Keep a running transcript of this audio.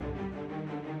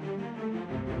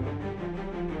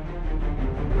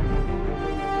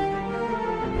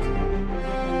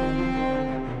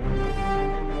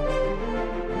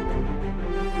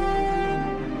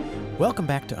Welcome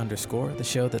back to Underscore, the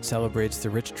show that celebrates the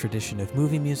rich tradition of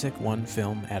movie music one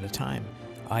film at a time.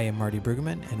 I am Marty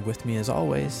Brueggemann, and with me as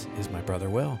always is my brother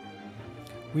Will.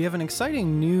 We have an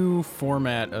exciting new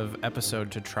format of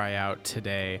episode to try out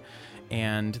today,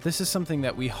 and this is something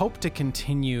that we hope to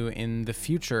continue in the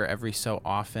future every so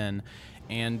often.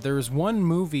 And there's one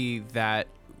movie that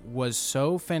was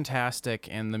so fantastic,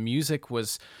 and the music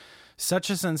was such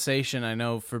a sensation, I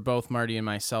know, for both Marty and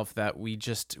myself, that we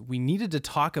needed to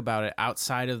talk about it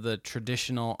outside of the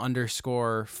traditional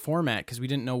Underscore format because we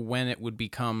didn't know when it would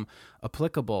become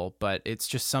applicable, but it's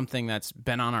just something that's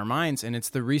been on our minds, and it's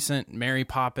the recent Mary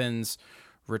Poppins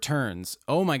Returns.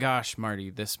 Oh my gosh, Marty,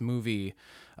 this movie.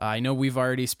 I know we've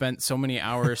already spent so many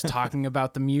hours talking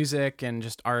about the music and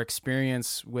just our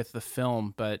experience with the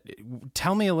film, but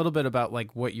tell me a little bit about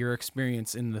like what your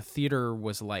experience in the theater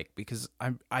was like, because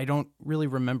I don't really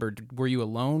remember. Were you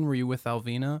alone? Were you with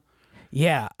Alvina?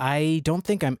 Yeah, I don't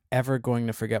think I'm ever going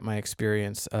to forget my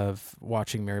experience of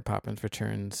watching Mary Poppins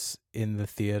Returns in the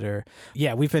theater.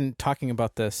 Yeah, we've been talking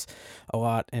about this a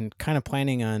lot and kind of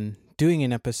planning on doing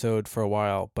an episode for a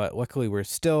while, but luckily we're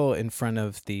still in front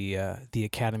of the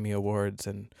Academy Awards,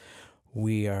 and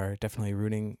we are definitely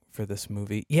rooting for this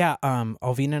movie. Yeah,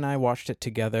 Alvina and I watched it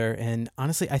together, and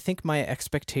honestly, I think my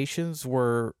expectations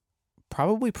were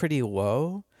probably pretty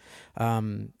low.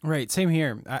 Right, same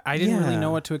here. I didn't really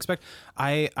know what to expect.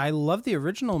 I love the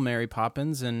original Mary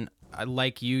Poppins, and I,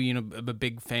 like you know, I'm a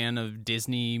big fan of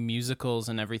Disney musicals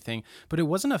and everything, but it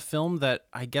wasn't a film that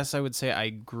I guess I would say I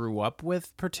grew up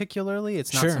with particularly.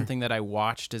 It's not something that I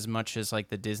watched as much as like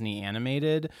the Disney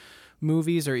animated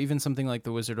movies or even something like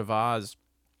The Wizard of Oz.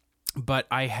 But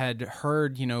I had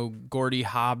heard, you know, Gordy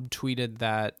Hobb tweeted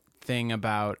that thing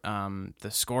about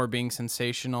the score being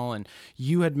sensational, and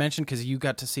you had mentioned, because you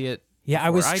got to see it. Yeah,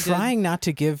 I was trying not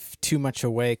to give too much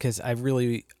away because I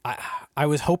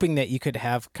was hoping that you could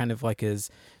have kind of like an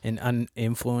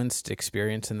uninfluenced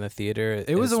experience in the theater.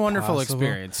 It was a wonderful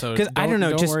experience. So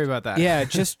don't worry about that. Yeah,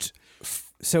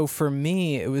 so for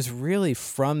me, it was really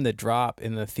from the drop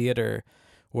in the theater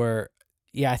where,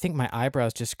 I think my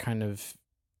eyebrows just kind of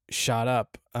shot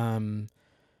up, and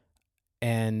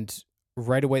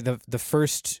right away the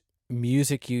first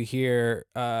music you hear,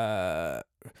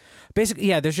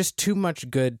 basically, there's just too much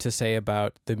good to say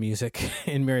about the music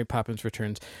in Mary Poppins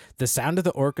Returns. The sound of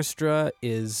the orchestra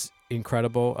is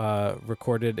incredible,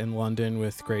 recorded in London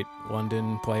with great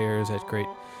London players at great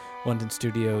London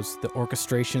studios. The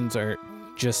orchestrations are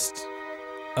just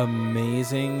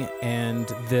amazing, and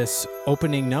this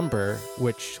opening number,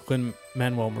 which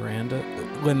Lin-Manuel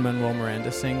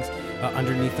Miranda sings,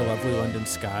 Underneath the Lovely London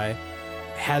Sky,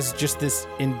 has just this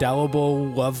indelible,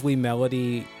 lovely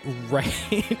melody right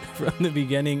from the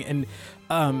beginning, and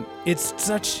it's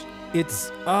such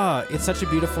a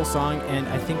beautiful song, and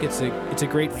I think it's a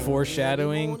great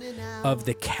foreshadowing of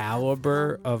the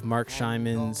caliber of Mark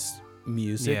Shyman's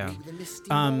music.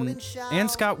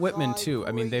 And Scott Whitman too.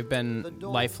 I mean, they've been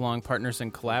lifelong partners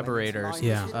and collaborators.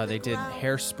 They did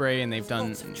Hairspray, and they've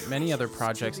done many other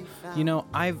projects. You know,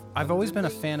 I've always been a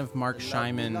fan of Mark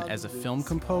Shyman as a film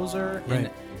composer.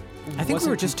 Right. And I think we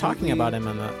were just talking about him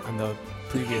on the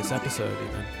previous episode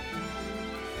even.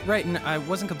 Right, and I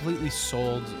wasn't completely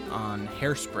sold on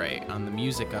Hairspray, on the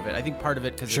music of it. I think part of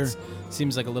it because it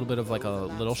seems like a little bit of like a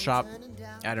Little Shop,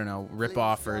 I don't know,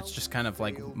 ripoff, or it's just kind of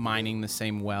like mining the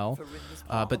same well.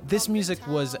 But this music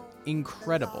was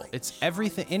incredible. It's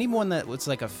everything. Anyone that was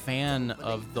like a fan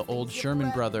of the old Sherman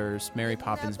Brothers Mary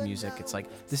Poppins music, it's like,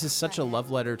 this is such a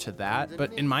love letter to that.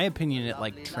 But in my opinion, it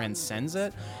like transcends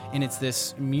it. And it's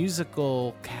this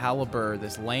musical caliber,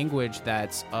 this language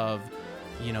that's of,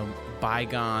 you know,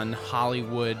 bygone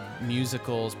Hollywood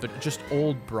musicals, but just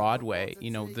old Broadway. You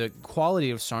know, the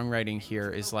quality of songwriting here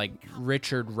is like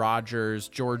Richard Rodgers,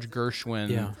 George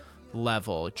Gershwin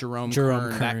level, Jerome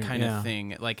Kern, that kind of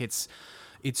thing. Like it's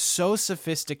so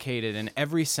sophisticated in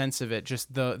every sense of it.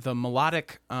 Just the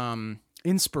melodic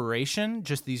inspiration,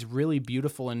 just these really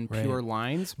beautiful and pure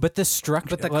lines. But the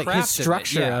structure, his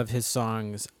structure of his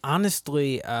songs,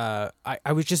 honestly, I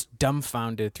was just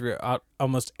dumbfounded throughout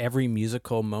almost every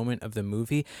musical moment of the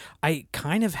movie. I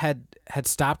kind of had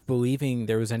stopped believing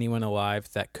there was anyone alive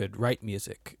that could write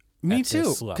music. Me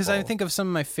too, because I think of some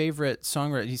of my favorite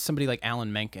songwriters. He's somebody like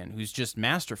Alan Menken, who's just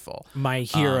masterful. My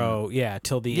hero,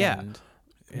 till the end.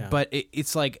 Yeah. But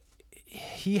it's like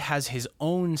he has his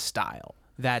own style.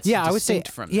 That's I would say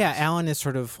from this. Alan is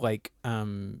sort of like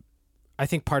I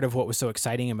think part of what was so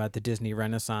exciting about the Disney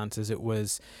Renaissance is it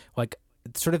was like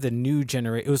sort of the new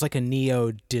generation. It was like a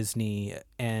neo Disney,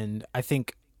 and I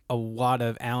think a lot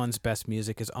of Alan's best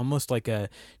music is almost like a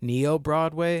neo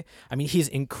Broadway. I mean, he's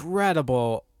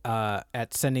incredible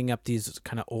at sending up these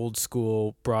kind of old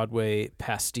school Broadway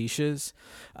pastiches.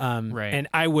 Right. And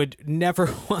I would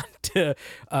never want to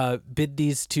bid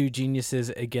these two geniuses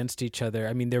against each other.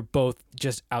 I mean, they're both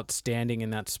just outstanding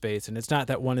in that space. And it's not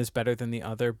that one is better than the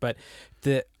other, but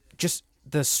the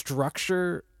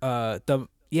structure, the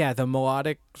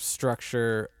melodic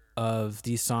structure of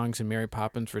these songs in Mary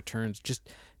Poppins Returns just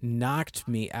knocked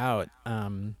me out.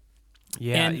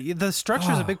 Yeah, and, the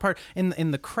structure is a big part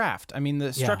in the craft. I mean,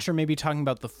 the structure may be talking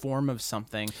about the form of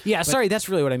something. Yeah, sorry, that's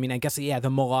really what I mean. I guess, the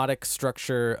melodic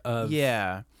structure of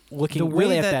looking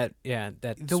really at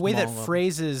that the way that level.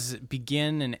 phrases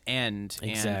begin and end,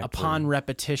 Exactly. and upon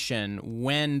repetition,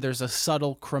 when there's a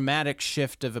subtle chromatic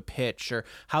shift of a pitch or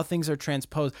how things are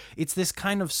transposed, it's this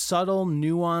kind of subtle,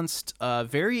 nuanced,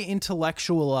 very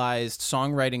intellectualized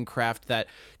songwriting craft that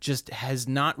just has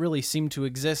not really seemed to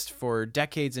exist for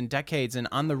decades and decades. And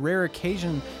on the rare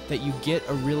occasion that you get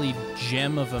a really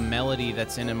gem of a melody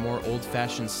that's in a more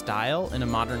old-fashioned style in a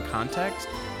modern context,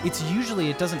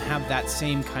 it doesn't have that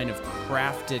same kind of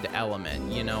crafted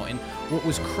element, you know? And what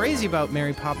was crazy about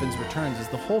Mary Poppins Returns is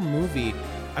the whole movie,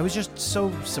 I was just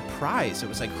so surprised. It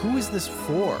was like, who is this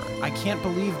for? I can't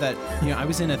believe that, I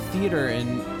was in a theater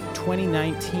in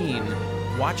 2019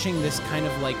 watching this kind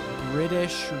of like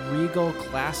British, regal,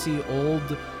 classy,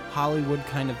 old Hollywood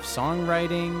kind of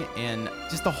songwriting, and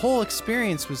just the whole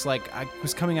experience was like, I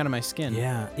was coming out of my skin.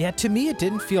 Yeah, to me it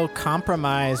didn't feel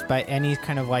compromised by any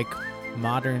kind of like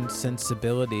modern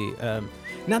sensibility.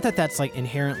 Not that that's like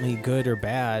inherently good or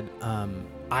bad.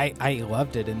 I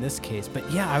loved it in this case, but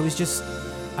I was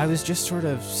just sort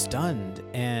of stunned.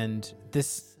 And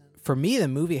this, for me, the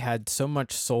movie had so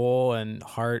much soul and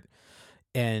heart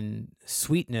and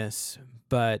sweetness,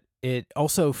 but it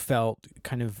also felt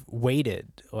kind of weighted,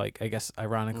 like, I guess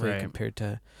ironically, compared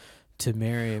to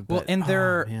Mary. But, well, and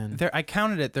there I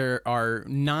counted it, there are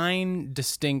 9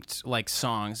 distinct like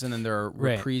songs, and then there are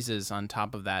reprises on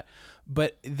top of that.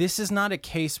 But this is not a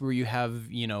case where you have,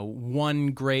 one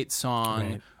great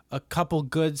song, a couple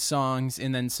good songs,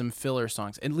 and then some filler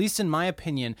songs. At least in my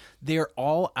opinion, they're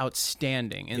all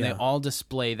outstanding, and they all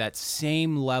display that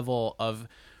same level of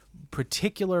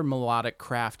particular melodic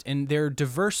craft, and they're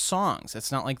diverse songs.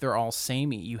 It's not like they're all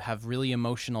samey. You have really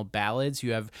emotional ballads,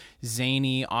 you have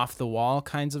zany, off the wall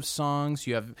kinds of songs,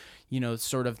 you have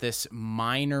sort of this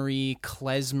minory,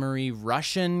 klezmery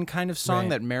Russian kind of song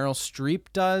that Meryl Streep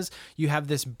does. You have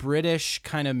this British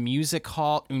kind of music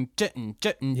hall kind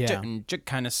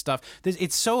of stuff.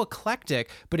 It's so eclectic,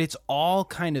 but it's all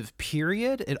kind of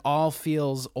period. It all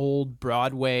feels old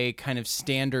Broadway kind of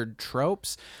standard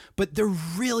tropes, but they're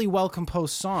really well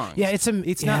composed songs. Yeah, it's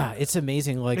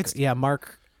amazing. Like,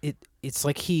 Mark, it's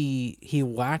like he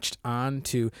latched on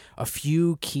to a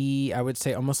few key, I would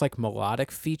say, almost like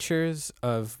melodic features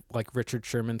of like Richard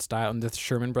Sherman style and the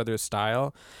Sherman Brothers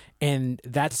style, and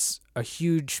that's a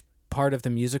huge part of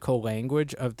the musical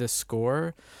language of this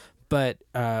score. But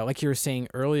like you were saying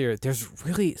earlier, there's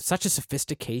really such a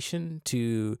sophistication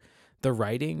to the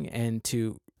writing and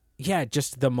to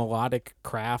just the melodic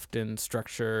craft and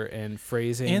structure and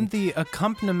phrasing. And the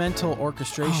accompanimental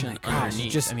orchestration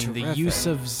underneath. Just the use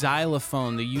of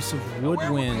xylophone, the use of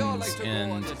woodwinds,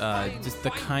 and just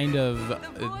the kind of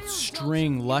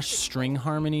lush string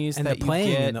harmonies and that the playing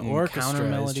you get, and the orchestra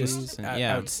melodies, is just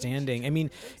outstanding. I mean,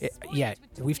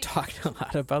 we've talked a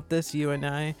lot about this, you and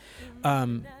I,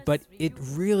 but it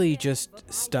really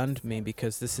just stunned me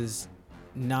because this is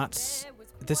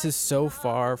so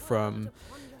far from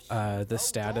the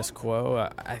status quo,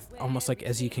 almost like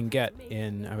as you can get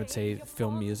in, I would say,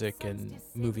 film music and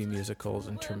movie musicals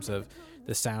in terms of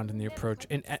the sound and the approach.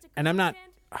 And I'm not,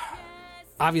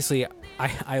 obviously,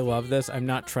 I love this. I'm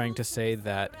not trying to say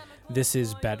that this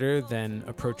is better than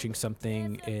approaching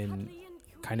something in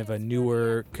kind of a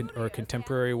newer or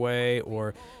contemporary way,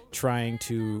 or trying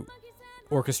to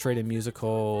orchestrate a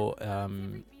musical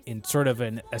in sort of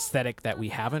an aesthetic that we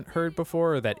haven't heard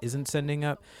before, or that isn't sending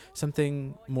up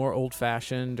something more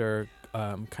old-fashioned or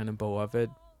kind of beloved.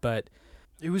 But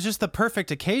it was just the perfect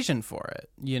occasion for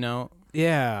it,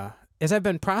 Yeah. As I've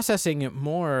been processing it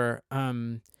more,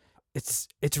 it's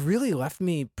really left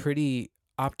me pretty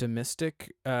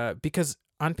optimistic because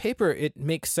on paper it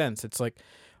makes sense. It's like,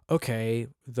 okay,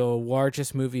 the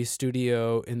largest movie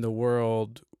studio in the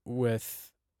world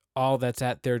with all that's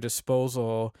at their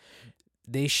disposal,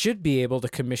 they should be able to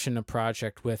commission a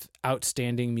project with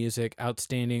outstanding music,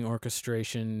 outstanding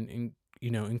orchestration,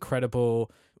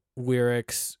 incredible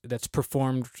lyrics that's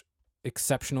performed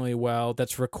exceptionally well,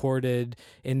 that's recorded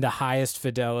in the highest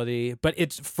fidelity. But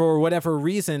it's, for whatever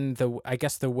reason, I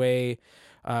guess the way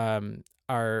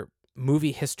our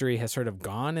movie history has sort of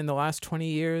gone in the last 20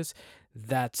 years,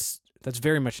 that's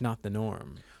very much not the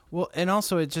norm. Well, and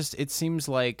also it seems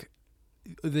like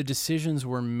the decisions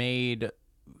were made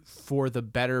for the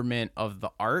betterment of the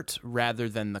art rather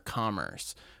than the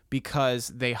commerce, because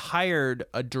they hired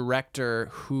a director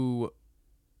who,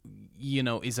 you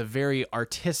know, is a very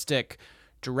artistic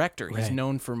director. He's Right.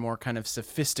 known for more kind of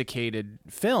sophisticated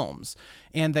films.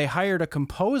 And they hired a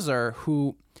composer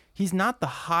who, he's not the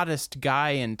hottest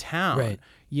guy in town. Right.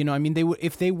 You know, I mean,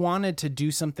 if they wanted to do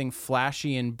something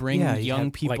flashy and bring Yeah, you young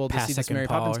have, people like, to see this Pasek and Mary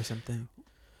Paul Poppins, or something.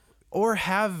 or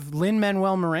have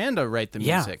Lin-Manuel Miranda write the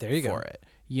Yeah, music there you go. for it.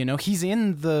 You know, he's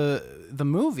in the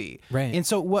movie. Right. And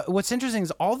so what's interesting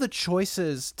is all the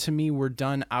choices to me were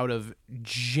done out of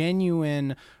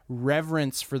genuine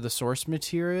reverence for the source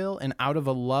material and out of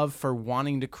a love for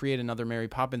wanting to create another Mary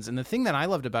Poppins. And the thing that I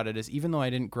loved about it is, even though I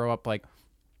didn't grow up like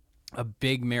a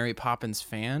big Mary Poppins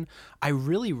fan, I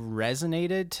really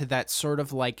resonated to that sort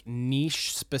of like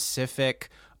niche specific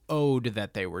ode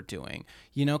that they were doing,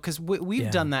 you know, because we've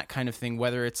done that kind of thing,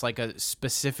 whether it's like a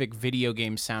specific video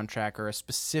game soundtrack or a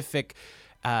specific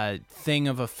thing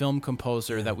of a film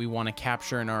composer that we want to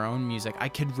capture in our own music. I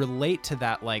could relate to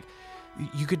that. Like,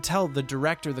 you could tell the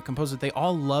director, the composer, they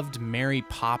all loved Mary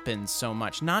Poppins so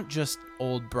much, not just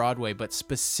old Broadway, but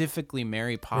specifically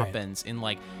Mary Poppins, in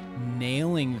like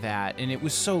nailing that. And it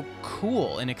was so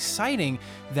cool and exciting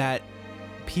that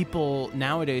people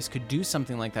nowadays could do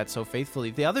something like that so faithfully.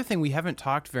 The other thing we haven't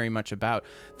talked very much about,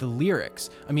 the lyrics.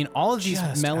 I mean, all of these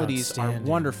Just melodies are outstanding.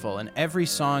 wonderful, and every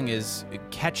song is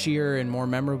catchier and more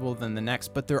memorable than the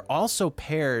next, but they're also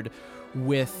paired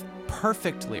with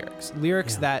perfect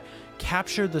lyrics that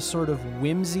capture the sort of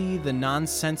whimsy, the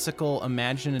nonsensical,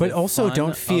 imaginative, But also fun don't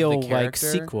of the feel like character.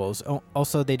 sequels.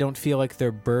 Also, they don't feel like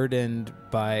they're burdened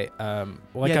by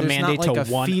like a there's mandate not like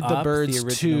to a one Feed the up Birds the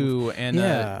original. 2 and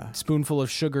a Spoonful of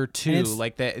Sugar 2. it's-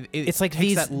 Like that, It's like takes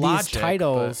these that logic,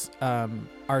 titles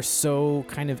are so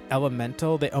kind of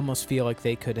elemental. They almost feel like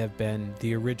they could have been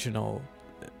the original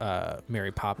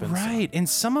Mary Poppins. Right, and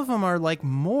some of them are like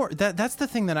more. That's the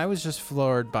thing that I was just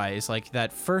floored by, is like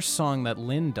that first song that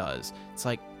Lynn does. It's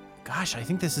like, gosh, I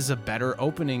think this is a better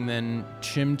opening than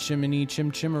Chim Chimney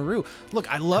Chim Chimaroo.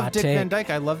 Look, I love Hot Dick take. Van Dyke.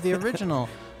 I love the original,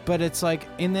 but it's like,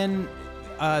 and then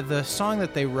the song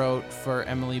that they wrote for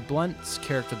Emily Blunt's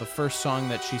character, the first song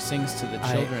that she sings to the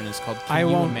children, is called "Can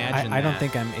You Imagine?" I don't That?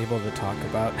 think I'm able to talk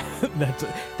about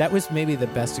that. Was maybe the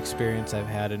best experience I've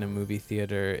had in a movie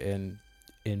theater in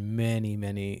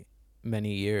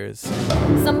many years.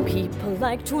 Some people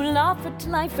like to laugh at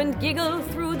life and giggle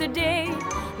through the day.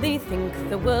 They think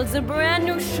the world's a brand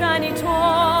new shiny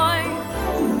toy.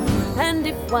 And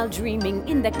if while dreaming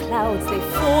in the clouds they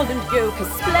fall and go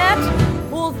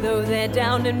kasplat, although they're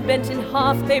down and bent in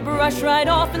half, they brush right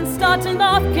off and start to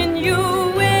laugh. Can you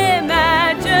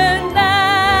imagine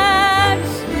that?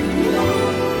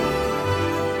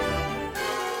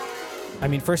 I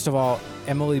mean, first of all,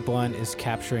 Emily Blunt is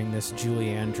capturing this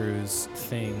Julie Andrews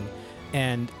thing.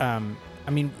 And, I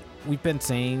mean, we've been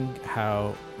saying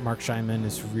how Mark Scheinman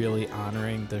is really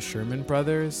honoring the Sherman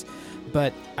Brothers.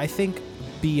 But I think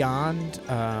beyond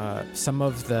some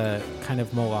of the kind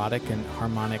of melodic and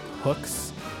harmonic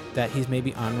hooks that he's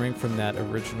maybe honoring from that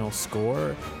original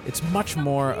score, it's much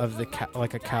more of the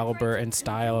like a caliber and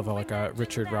style of like a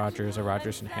Richard Rodgers or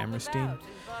Rodgers and Hammerstein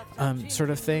sort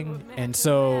of thing. And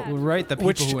so Right, the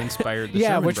people who inspired the yeah,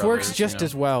 Sherman which works Brothers, just you know?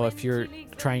 as well if you're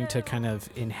trying to kind of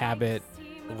inhabit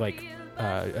like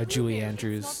a Julie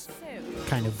Andrews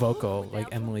kind of vocal like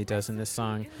Emily does in this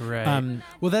song. Right.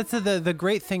 Well, that's the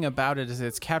great thing about it, is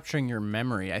it's capturing your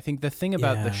memory. I think the thing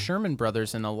about Yeah. the Sherman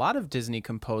Brothers and a lot of Disney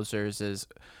composers is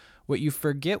what you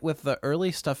forget with the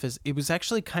early stuff is it was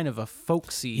actually kind of a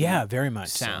folksy Yeah, very much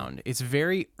so. sound. It's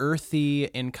very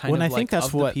earthy and kind Well, and of I think like that's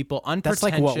of what the people, that's unpretentious,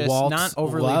 like what Waltz not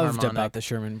overly loved harmonic. about the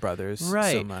Sherman Brothers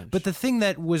Right. so much. But the thing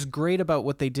that was great about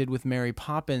what they did with Mary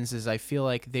Poppins is I feel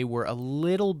like they were a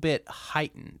little bit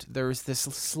heightened. There was this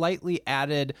slightly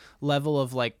added level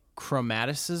of like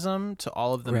chromaticism to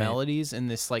all of the Right. melodies and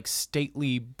this like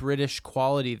stately British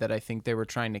quality that I think they were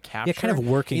trying to capture. kind of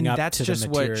working and up that's to the just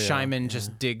material, what Scheinman yeah.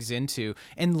 just digs into.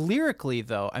 And lyrically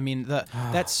though, I mean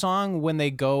that song when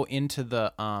they go into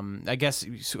the I guess,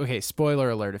 okay, spoiler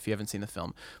alert if you haven't seen the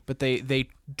film, but they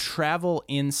travel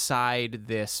inside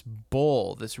this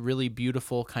bowl, this really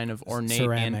beautiful kind of ornate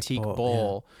Ceramic antique bowl,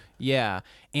 bowl. Yeah,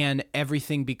 and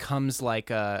everything becomes like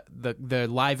the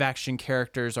live action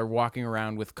characters are walking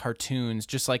around with cartoons,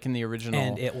 just like in the original.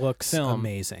 And it looks film.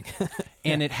 Amazing.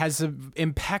 And it has an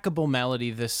impeccable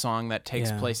melody. This song that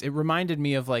takes place. It reminded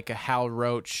me of like a Hal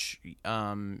Roach,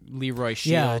 Leroy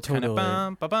Shield kind of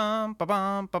bum ba bum ba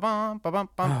bum ba bum ba bum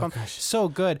bum bum. So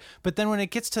good. But then when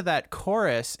it gets to that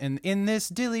chorus and in this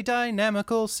dilly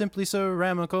dynamical, simply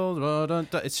ceramical,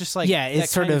 it's just like it's that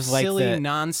sort kind of like silly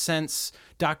nonsense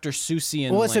Dr.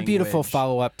 Seussian. Well, it's a beautiful language.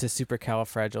 follow-up to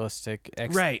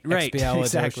Supercalifragilistic. Right, Expialidocious.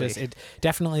 exactly. It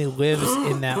definitely lives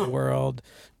in that world.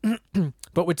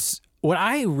 But what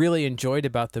I really enjoyed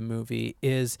about the movie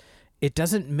is it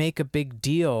doesn't make a big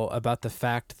deal about the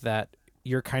fact that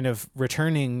you're kind of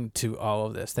returning to all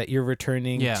of this, that you're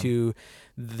returning to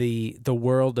the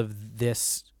world of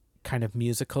this kind of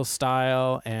musical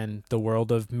style and the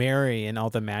world of Mary and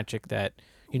all the magic that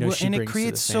she brings to the family. And it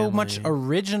creates so much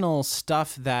original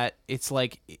stuff that it's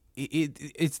like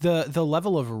it's the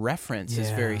level of reference is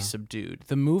very subdued.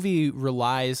 The movie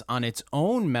relies on its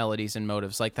own melodies and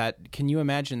motives like that. Can you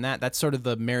imagine that? That's sort of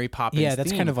the Mary Poppins Yeah, that's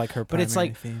theme. kind of like her primary But it's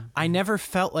like, theme. I never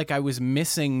felt like I was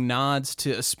missing nods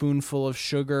to A Spoonful of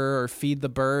Sugar or Feed the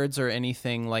Birds or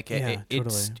anything. Like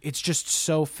it's just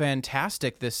so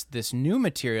fantastic, this new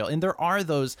material. And there are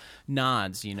those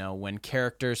nods, when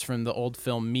characters from the old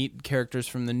film meet characters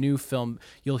from the new film,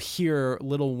 you'll hear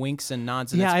little winks and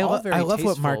nods. And I all very love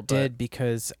what Mark tasteful, did,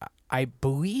 because I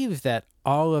believe that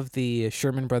all of the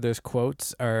Sherman Brothers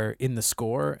quotes are in the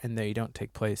score and they don't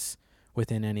take place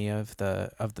within any of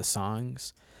the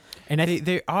songs. And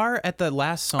they are at the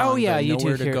last song. Oh yeah, you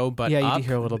Nowhere do hear, to Go But yeah, Up, you do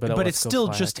hear a little bit of but Let's it's Go still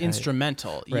Fly just a Kite.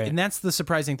 instrumental, Right. and that's the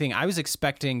surprising thing. I was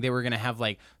expecting they were going to have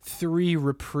like 3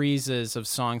 reprises of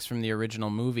songs from the original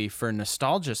movie for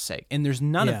nostalgia's sake, and there's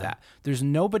none of that. There's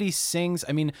nobody sings.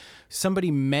 I mean,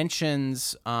 somebody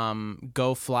mentions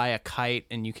 "Go Fly a Kite,"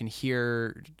 and you can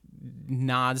hear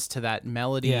nods to that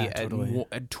melody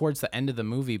towards the end of the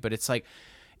movie, but it's like,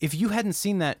 if you hadn't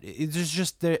seen that,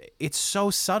 it's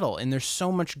so subtle, and there's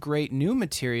so much great new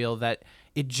material that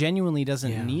it genuinely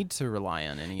doesn't need to rely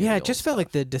on any. Yeah, it just felt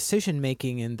like the decision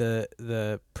making and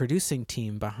the producing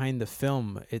team behind the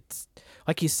film. It's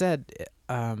like you said.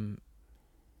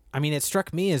 I mean, it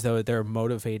struck me as though they're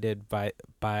motivated by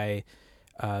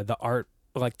the art,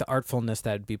 like the artfulness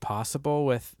that'd be possible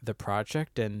with the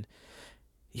project, and.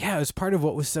 Yeah, it was part of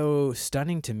what was so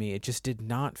stunning to me. It just did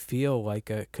not feel like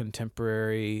a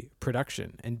contemporary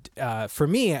production, and for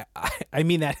me, I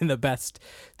mean that in the best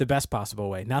possible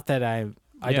way. Not that I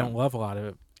don't love a lot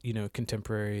of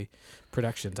contemporary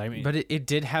productions. I mean, but it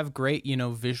did have great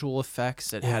visual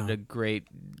effects. It had a great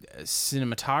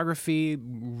cinematography,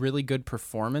 really good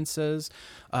performances.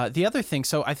 The other thing,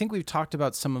 so I think we've talked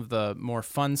about some of the more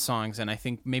fun songs, and I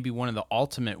think maybe one of the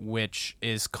ultimate, which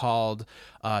is called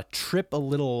 "Trip a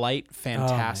Little Light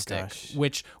Fantastic,"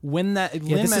 which when that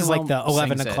this is like the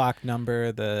 11 o'clock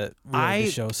number, the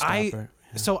showstopper.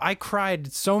 So I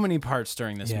cried so many parts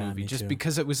during this movie just too.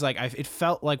 because it was like it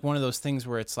felt like one of those things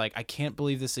where it's like, I can't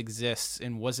believe this exists,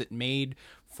 and was it made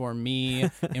for me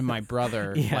and my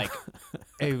brother? Like,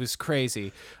 it was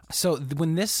crazy. So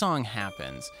when this song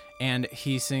happens and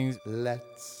he sings,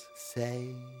 let's say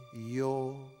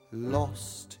you're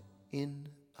lost in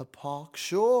a park,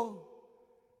 sure,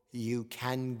 you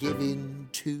can give in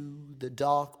to the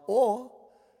dark, or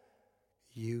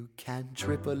you can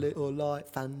trip a little light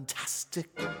fantastic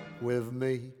with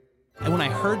me. and when I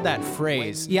heard that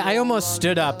phrase, Yeah, I almost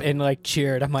stood up and like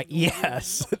cheered. I'm like,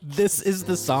 yes, this is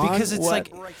the song. because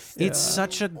it's it's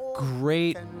such a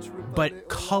great but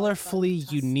colorfully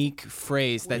unique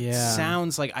phrase that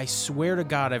sounds like, I swear to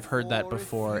God I've heard that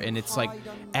before, and it's like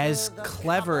as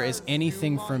clever as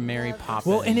anything from Mary Poppins.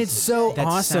 Well, and it's so That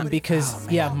awesome sound- because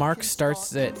Mark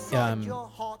starts it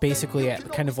basically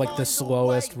at kind of like the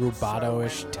slowest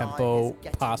rubato-ish tempo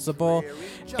possible,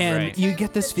 and Right. you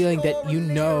get this feeling that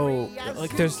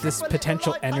like there's this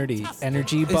potential energy bubbling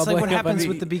It's like what up happens under-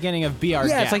 with the beginning of Be Our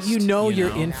Yeah, Guest. it's like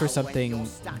you're in for something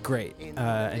great,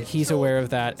 and he's aware of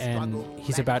that, and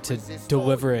he's about to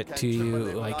deliver it to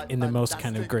you like in the most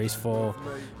kind of graceful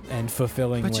and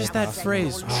fulfilling But way just that possible.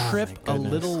 phrase, Oh, trip my a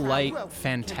goodness. little light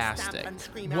fantastic.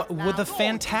 What the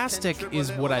fantastic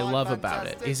is what I love about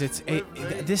it, is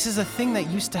this is a thing that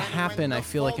used to happen, I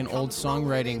feel like, in old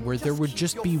songwriting, where there would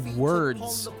just be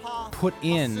words put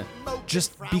in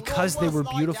just because they were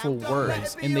beautiful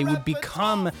words, and they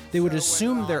would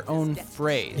assume their own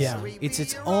phrase. Yeah. It's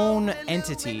its own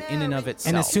entity in and of itself.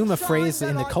 And assume a phrase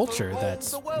in the culture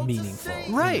that's meaningful.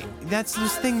 Right. That's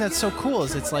this thing that's so cool,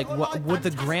 is it's like, what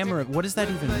the grammar, what does that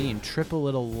even mean? Triple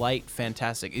little light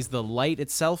fantastic. Is the light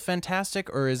itself fantastic,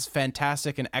 or is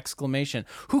fantastic an exclamation?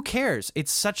 Who cares?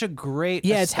 It's such a great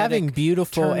it's having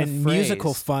beautiful turn of and phrase.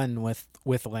 musical fun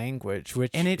with language,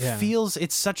 which and it feels,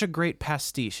 it's such a great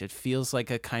pastiche. It feels like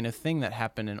a kind of thing that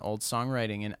happened in old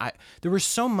songwriting, and there was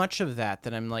so much of that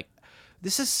I'm like,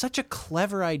 this is such a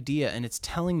clever idea, and it's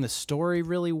telling the story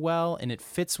really well, and it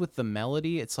fits with the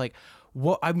melody. It's like,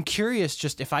 I'm curious,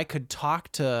 just if I could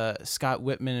talk to Scott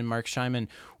Whitman and Mark Scheinman,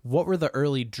 what were the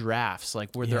early drafts?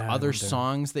 Like, were there other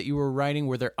songs that you were writing?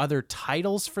 Were there other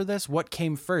titles for this? What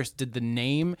came first? Did the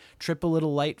name Triple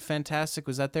Little Light Fantastic,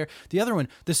 was that there? The other one,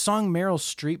 the song Meryl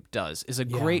Streep does, is a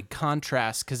great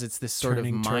contrast, because it's this sort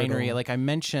Turning of minery, Turtle. like I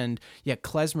mentioned,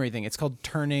 klezmery thing. It's called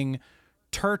Turning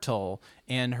Turtle,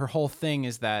 and her whole thing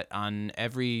is that on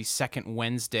every second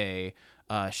Wednesday,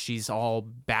 she's all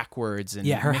backwards and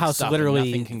her mixed house up, literally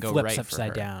and nothing can go flips right for upside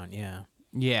her. down.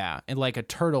 Yeah, and like a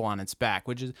turtle on its back,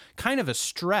 which is kind of a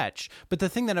stretch. But the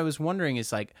thing that I was wondering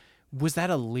is, like, was that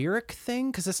a lyric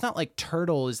thing? Because it's not like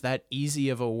turtle is that easy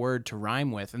of a word to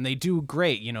rhyme with, and they do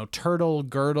great. Turtle,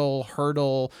 girdle,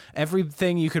 hurdle,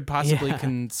 everything you could possibly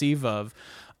conceive of.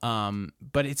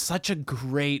 But it's such a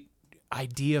great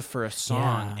idea for a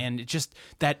song, and it just,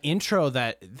 that intro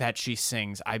that she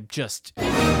sings,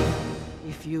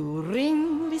 If you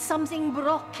ring me something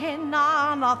broken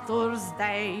on a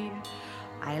Thursday,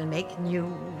 I'll make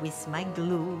new with my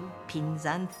glue, pins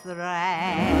and thread.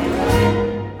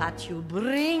 That you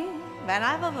bring when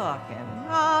I'm working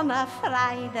on a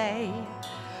Friday,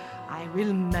 I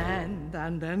will mend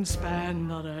and then spend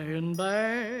the day in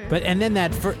bed. But and then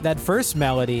that first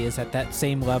melody is at that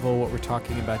same level, what we're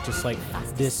talking about, just like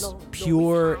this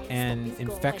pure and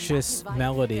infectious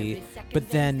melody. But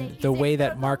then the way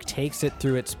that Mark takes it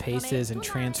through its paces and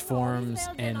transforms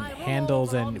and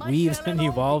handles and weaves and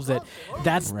evolves it,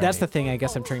 that's the thing I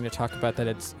guess I'm trying to talk about,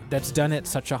 that's done at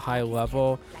such a high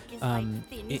level,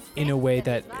 in a way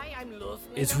that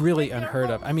is really unheard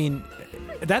of. I mean,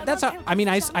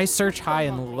 I search high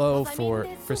and low for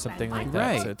something like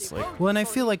that. Right. So it's like, well, and I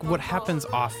feel like what happens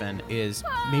often is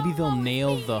maybe they'll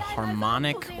nail the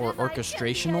harmonic or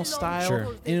orchestrational style, Sure.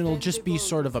 and it'll just be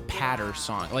sort of a patter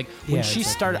song. Like when she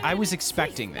started, I was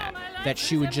expecting that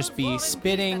she would just be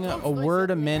spitting a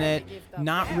word a minute,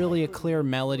 not really a clear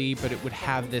melody, but it would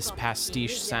have this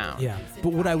pastiche sound. Yeah.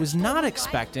 But what I was not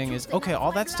expecting is, okay,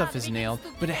 all that stuff is nailed,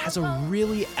 but it has a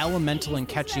really elemental and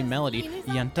catchy melody.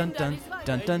 Yun dun dun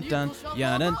dun dun dun,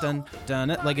 ya dun dun dun.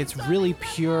 Like, it's really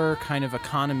pure kind of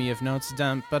economy of notes.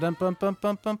 Dun ba dum bum bum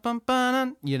bum bum bum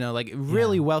bum. Like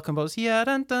really well composed. Ya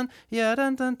dun dun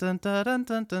dun dun dun dun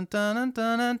dun dun dun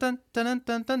dun dun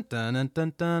dun dun dun dun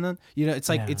dun dun. It's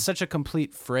like it's such a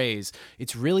complete phrase.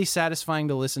 It's really satisfying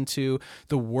to listen to.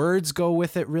 The words go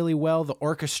with it really well. The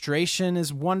orchestration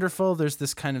is wonderful. There's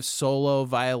this kind of solo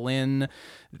violin.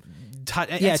 It's like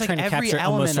trying to every capture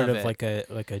almost sort element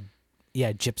of like a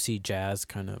gypsy jazz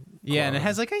kind of. And it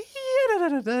has like a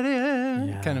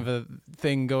kind of a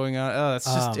thing going on. Oh, it's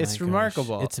just, it's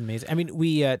remarkable. It's amazing. I mean,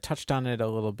 we touched on it a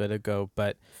little bit ago,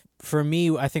 but for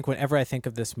me, I think whenever I think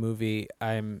of this movie,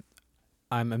 I'm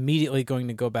immediately going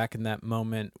to go back in that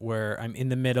moment where I'm in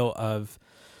the middle of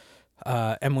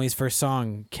Emily's first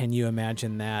song. Can you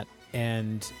imagine that?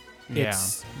 And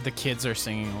the kids are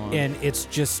singing along, and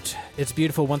it's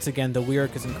beautiful. Once again, the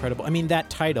lyric is incredible. I mean, that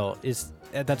title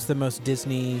that's the most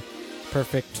Disney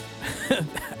perfect.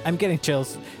 I'm getting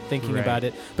chills thinking about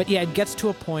it. But yeah, it gets to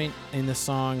a point in the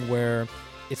song where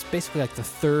it's basically like the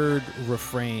third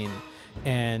refrain,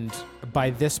 and by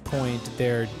this point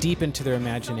they're deep into their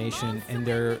imagination and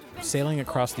they're sailing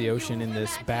across the ocean in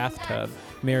this bathtub,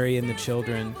 Mary and the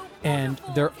children, and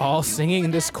they're all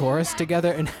singing this chorus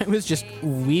together, and I was just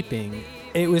weeping.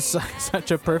 It was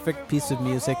such a perfect piece of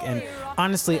music, and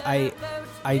honestly,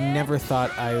 I never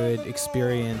thought I would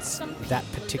experience that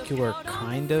particular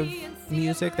kind of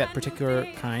music, that particular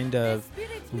kind of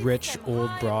rich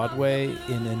old Broadway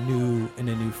in a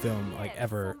new film, like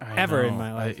ever in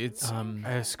my life.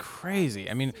 It's crazy.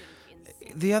 I mean,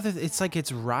 it's like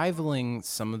it's rivaling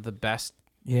some of the best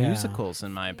musicals,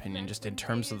 in my opinion, just in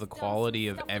terms of the quality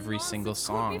of every single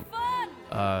song,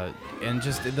 and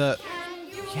just the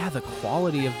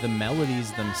quality of the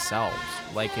melodies themselves.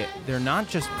 Like, they're not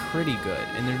just pretty good,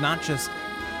 and they're not just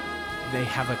they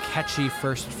have a catchy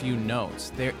first few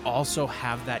notes. They also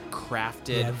have that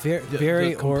crafted,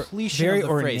 very completion very of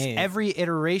the phrase. ornate. Every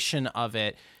iteration of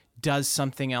it does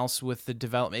something else with the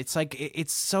development. It's like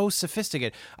it's so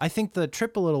sophisticated. I think the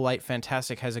Triple Little Light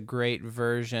Fantastic has a great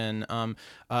version of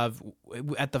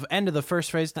at the end of the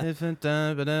first phrase. But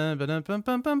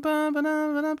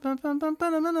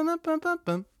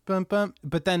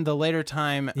then the later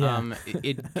time,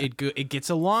 it gets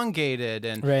elongated,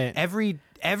 and every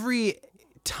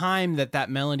time that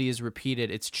melody is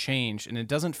repeated, it's changed, and it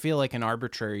doesn't feel like an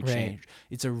arbitrary change.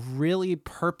 It's a really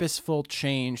purposeful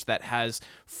change that has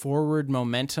forward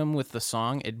momentum with the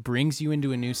song. It brings you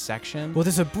into a new section. Well,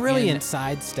 there's a brilliant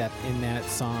sidestep in that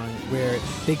song where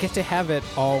they get to have it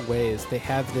all ways. They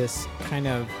have this kind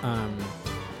of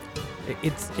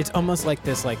it's almost like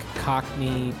this like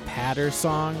Cockney patter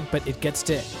song, but it gets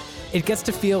to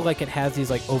feel like it has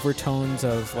these like overtones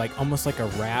of like almost like a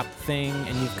rap thing,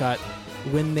 and you've got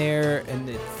Win there, and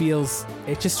it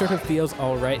just sort of feels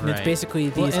all right. And it's basically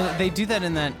these. Well, and they do that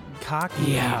in that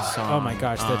Cockney song. Oh my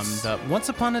gosh, that's the Once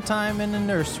Upon a Time in a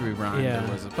Nursery Rhyme. Yeah. It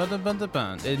was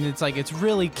and it's like it's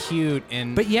really cute,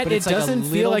 and but yet it doesn't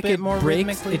feel like it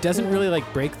breaks. It doesn't cool. really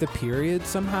like break the period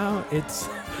somehow. It's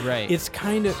It's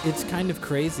kind of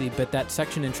crazy. But that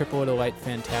section in Triple Little Light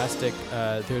Fantastic,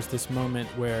 there's this moment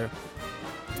where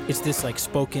it's this like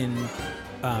spoken.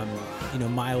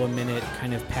 Mile a minute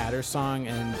kind of patter song,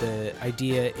 and the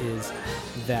idea is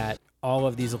that all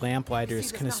of these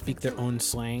lamplighters kind of speak their own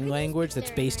slang language that's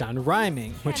based on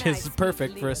rhyming, which is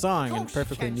perfect for a song and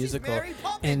perfectly musical.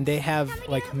 And they have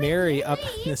like Mary up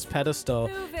on this pedestal,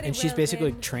 and she's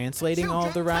basically translating all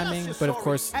the rhyming, but of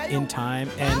course in time.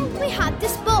 And we had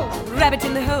this ball, Rabbit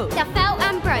in the hole, that fell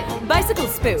and broke, bicycle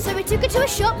spoon, so we took it to a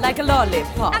shop like a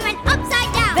lollipop, and went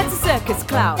upside down. That's a circus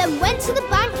clown. Then went to the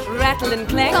bank, rattle and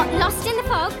clank, got lost in the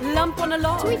fog, lump on a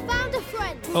log. So we found a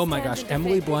friend. oh my gosh,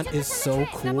 Emily Blunt is so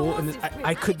cool, and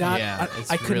I could not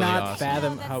really awesome.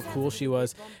 fathom how cool she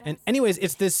was. And anyways,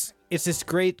 it's this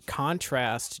great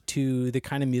contrast to the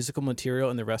kind of musical material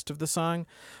in the rest of the song.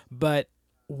 But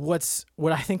what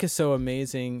I think is so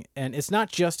amazing, and it's not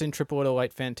just in Triple Little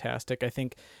Light Fantastic. I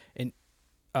think in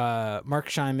Mark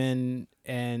Shyman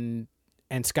and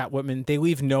Scott Whitman, they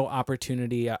leave no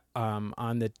opportunity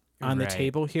on the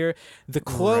table here. The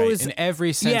close in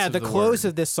every sense of the the close word.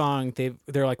 of this song,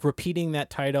 they're like repeating that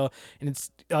title, and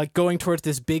it's like going towards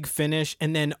this big finish,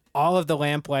 and then all of the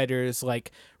lamplighters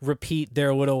like repeat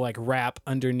their little like rap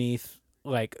underneath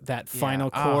like that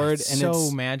final chord, and so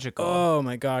it's magical. Oh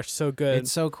my gosh, so good.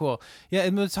 It's so cool. Yeah,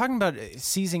 and we're talking about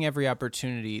seizing every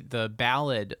opportunity. The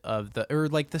ballad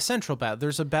the central ballad.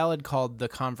 There's a ballad called "The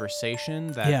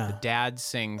Conversation" that the dad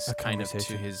sings kind of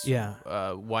to his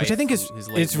wife, which I think is his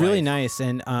late it's really wife. nice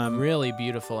and really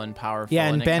beautiful and powerful. Yeah,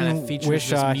 and it Ben kind of features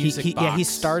Whishaw, this music box. he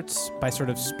starts by sort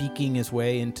of speaking his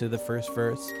way into the first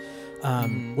verse.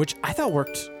 Which I thought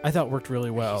worked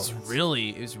really well. It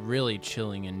was really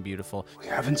chilling and beautiful. We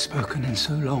haven't spoken in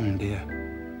so long, dear.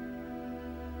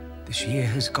 This year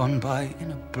has gone by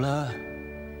in a blur.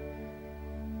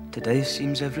 Today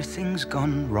seems everything's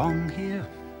gone wrong here.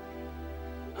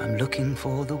 I'm looking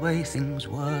for the way things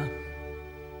were.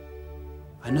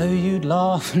 I know you'd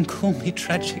laugh and call me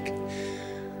tragic,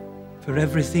 for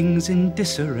everything's in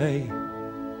disarray.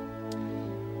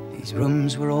 These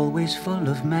rooms were always full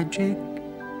of magic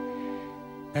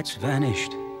that's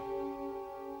vanished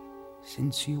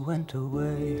since you went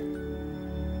away.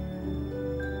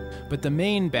 But the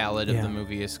main ballad of the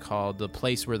movie is called "The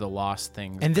Place Where the Lost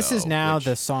Things And this Go," is now which-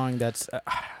 the song that's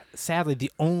sadly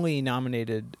the only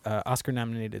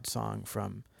Oscar-nominated song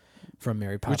from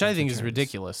Mary Poppins which I think is Returns.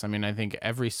 ridiculous. I mean, I think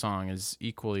every song is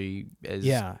equally as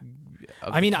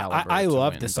of I mean, the caliber I to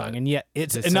love win, this song, but and yet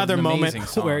it's an another moment amazing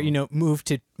song. where move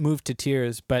to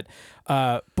tears. But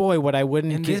boy, what I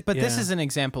wouldn't. This is an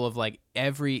example of like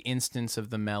every instance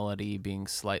of the melody being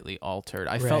slightly altered.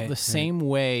 I felt the same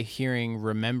way hearing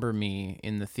 "Remember Me"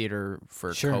 in the theater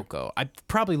for Coco. I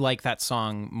probably like that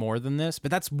song more than this, but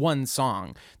that's one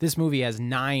song. This movie has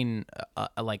 9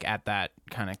 like at that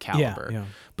kind of caliber. Yeah.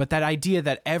 But that idea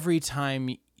that every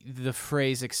time the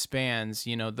phrase expands,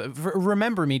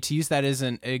 "Remember Me," to use that as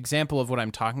an example of what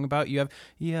I'm talking about, you have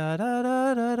ya da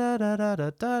da da da da da da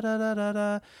da da da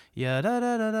da ya da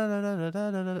da da da da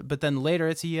da da da, but then later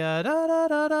it's ya da da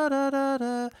da da da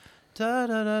da da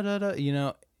da da da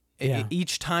da.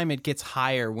 Each time it gets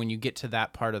higher when you get to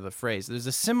that part of the phrase. There's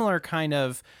a similar kind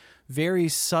of very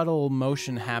subtle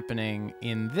motion happening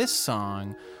in this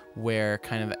song, where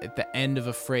kind of at the end of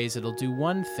a phrase it'll do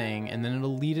one thing and then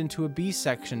it'll lead into a B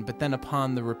section, but then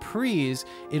upon the reprise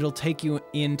it'll take you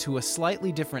into a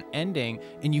slightly different ending,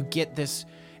 and you get this.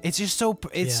 it's just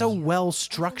so well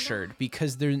structured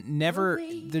because there never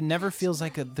feels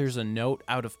like there's a note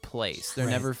out of place. There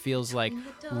never feels like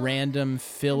random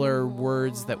filler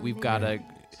words that we've got to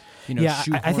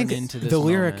I think into this the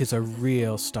lyric moment. is a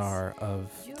real star of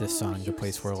this song, The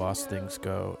Place Where Lost Things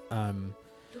Go.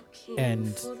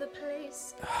 And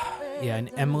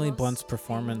Emily Blunt's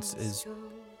performance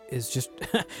is just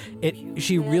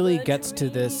she really gets to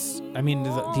this. I mean,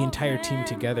 the entire team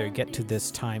together get to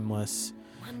this timeless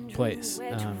place,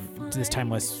 this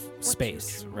timeless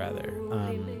space rather.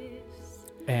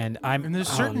 And there's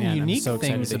certain I'm unique so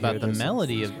excited things to about hear the this.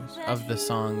 melody of the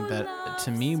song that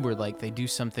to me were like they do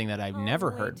something that I've never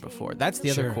heard before. That's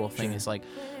the other cool thing is like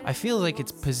I feel like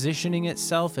it's positioning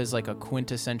itself as like a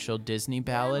quintessential Disney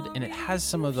ballad, and it has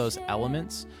some of those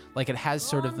elements. Like it has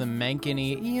sort of the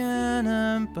Mencken-y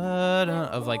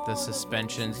of like the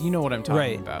suspensions. You know what I'm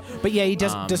talking about. But yeah, he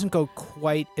doesn't go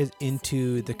quite as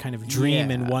into the kind of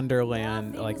dream and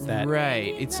wonderland like that.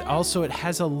 Right. It's also it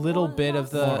has a little bit of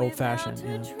the more old-fashioned,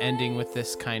 ending with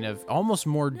this kind of almost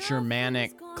more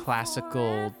Germanic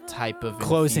classical type of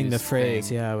closing the infused phrase,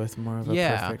 thing. with more of a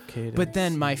perfect cadence. But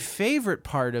then my favorite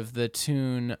part of the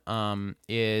tune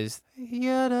is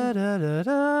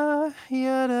ya-da-da-da-da,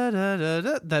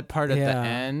 ya-da-da-da-da, that part at the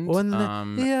end.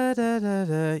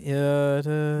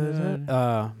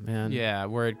 Oh man. Yeah,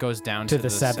 where it goes down to the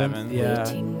seventh. Yeah.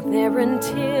 Waiting there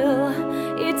until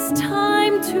it's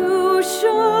time to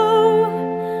show.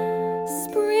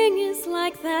 Spring is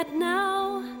like that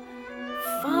now,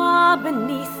 far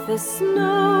beneath the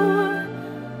snow,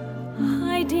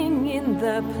 hiding in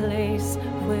the place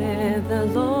where the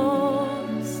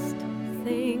lost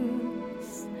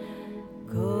things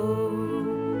go.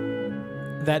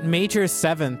 That major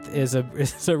seventh is a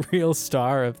real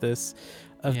star of this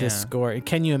score.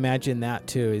 Can you imagine that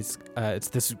too? It's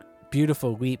this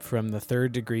beautiful leap from the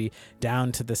third degree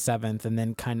down to the seventh, and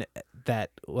then kind of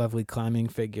that lovely climbing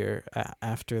figure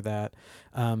after that.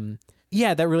 That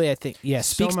really, I think,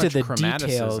 speaks to the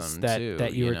details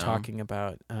that you were talking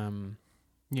about.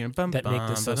 That make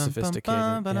this so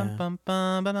sophisticated. And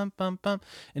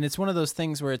it's one of those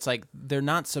things where it's like they're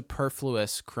not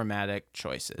superfluous chromatic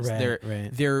choices.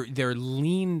 They're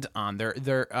leaned on.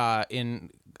 They're in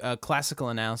classical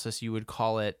analysis you would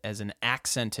call it as an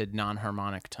accented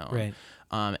non-harmonic tone. Right.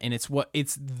 And it's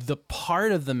the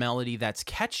part of the melody that's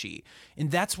catchy.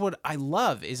 And that's what I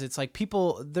love is it's like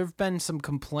there've been some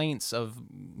complaints of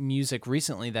music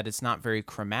recently that it's not very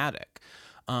chromatic.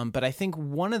 But I think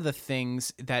one of the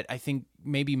things that I think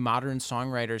maybe modern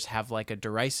songwriters have like a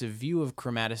derisive view of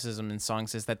chromaticism in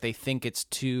songs is that they think it's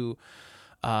too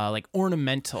like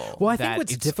ornamental. Well, I think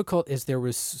what's difficult is there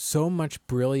was so much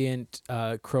brilliant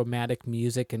chromatic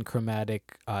music and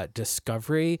chromatic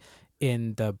discovery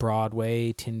in the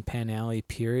Broadway, Tin Pan Alley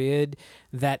period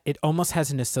that it almost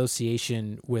has an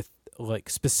association with like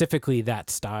specifically that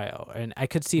style. And I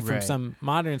could see from some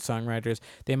modern songwriters,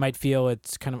 they might feel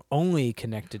it's kind of only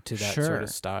connected to that sort of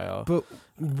style. But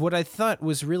what I thought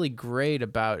was really great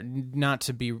about, not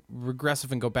to be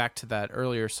regressive and go back to that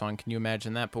earlier song, can you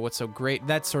imagine that? But what's so great,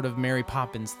 that's sort of Mary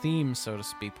Poppins theme, so to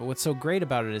speak. But what's so great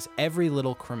about it is every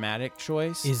little chromatic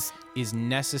choice is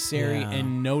necessary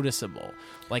and noticeable.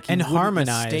 Like and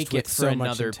harmonized with it for so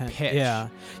another much pitch.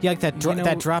 Like that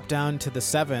that drop down to the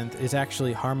seventh is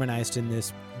actually harmonized in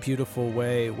this beautiful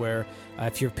way where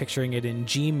if you're picturing it in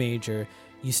G major,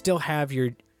 you still have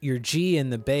your G in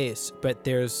the bass, but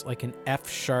there's like an F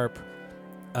sharp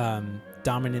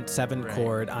dominant 7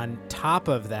 chord on top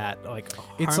of that. Like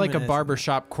it's like a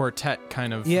barbershop quartet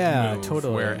kind of move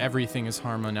totally, where everything is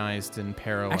harmonized in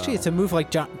parallel. Actually, it's a move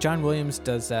like John Williams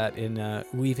does that in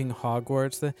Leaving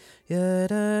Hogwarts. The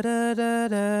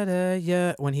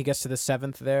when he gets to the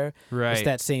seventh there, it's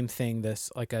that same thing.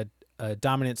 This like a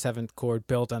dominant 7th chord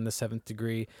built on the 7th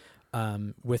degree,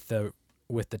 with the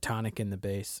tonic in the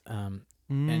bass.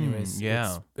 Anyways,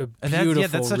 it's a beautiful,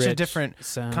 that's such a different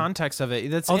sound. Context of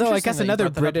it. That's although I guess another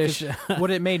British.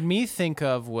 What it made me think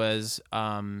of was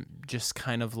just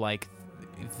kind of like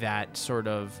that sort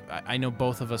of. I know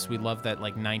both of us, we love that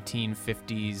like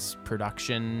 1950s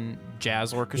production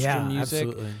jazz orchestra music.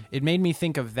 Absolutely. It made me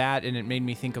think of that, and it made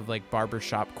me think of like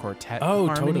barbershop quartet.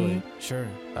 harmony, totally, sure.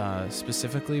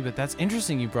 Specifically, but that's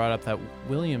interesting. You brought up that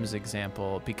Williams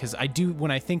example because I do when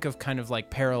I think of kind of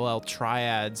like parallel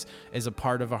triads as a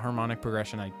part of a harmonic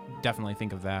progression. I definitely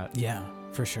think of that. Yeah,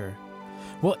 for sure.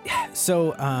 Well,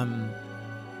 so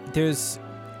there's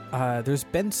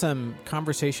been some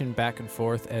conversation back and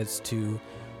forth as to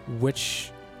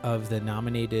which of the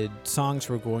nominated songs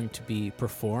were going to be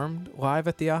performed live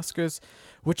at the Oscars,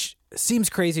 which seems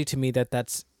crazy to me that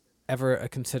that's ever a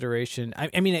consideration.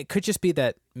 I mean, it could just be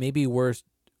that maybe we're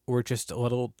just a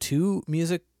little too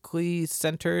musically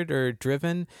centered or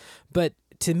driven, but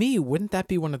to me, wouldn't that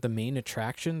be one of the main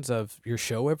attractions of your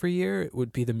show every year? It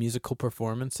would be the musical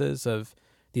performances of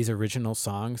these original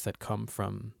songs that come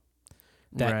from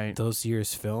those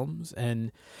years' films.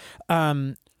 And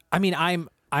I mean,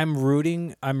 I'm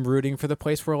rooting for the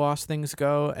place where lost things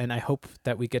go, and I hope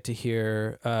that we get to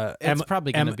hear it's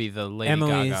probably going to be the Lady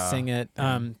Emily Gaga sing it.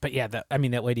 But yeah,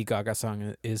 that Lady Gaga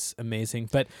song is amazing.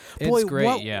 But it's boy, great.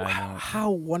 I know.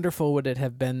 How wonderful would it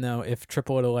have been though if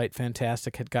Triple O Delight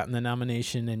Fantastic had gotten the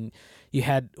nomination and you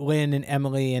had Lynn and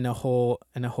Emily and a whole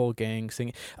gang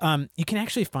singing. You can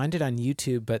actually find it on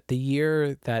YouTube. But the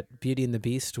year that Beauty and the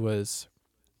Beast was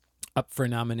up for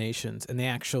nominations, and they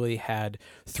actually had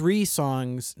 3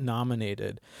 songs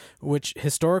nominated, which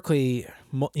historically,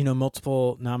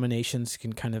 multiple nominations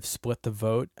can kind of split the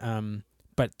vote.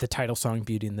 But the title song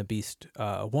Beauty and the Beast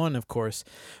won, of course,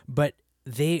 but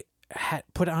they had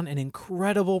put on an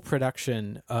incredible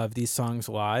production of these songs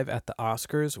live at the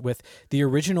Oscars with the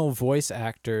original voice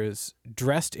actors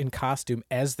dressed in costume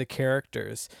as the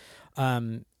characters.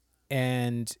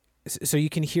 And so you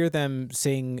can hear them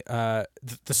sing the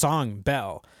song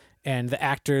Belle, and the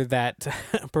actor that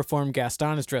performed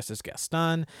Gaston is dressed as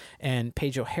Gaston, and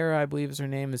Paige O'Hara, I believe is her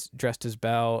name, is dressed as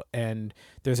Belle, and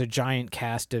there's a giant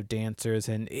cast of dancers,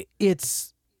 and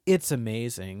it's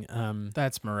amazing.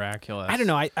 That's miraculous. I don't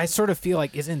know. I sort of feel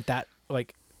like shouldn't that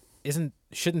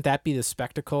be the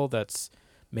spectacle that's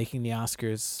making the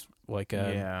Oscars like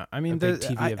a I mean, big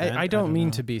TV event? I don't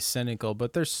mean to be cynical,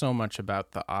 but there's so much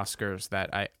about the Oscars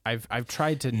that I've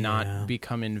tried to not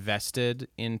become invested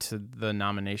into the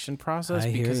nomination process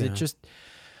because it just,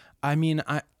 I mean,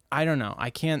 I don't know.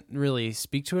 I can't really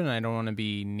speak to it, and I don't want to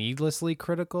be needlessly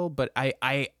critical, but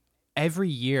I every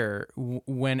year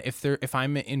if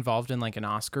I'm involved in like an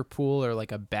Oscar pool or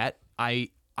like a bet, I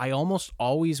almost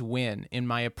always win, and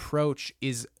my approach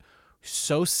is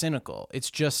so cynical. It's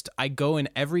just I go in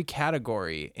every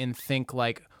category and think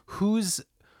like who's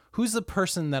the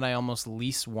person that I almost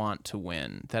least want to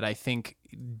win, that I think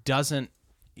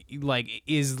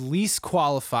is least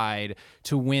qualified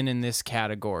to win in this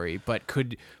category, but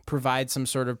could provide some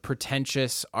sort of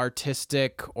pretentious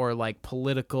artistic or like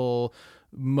political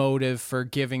motive for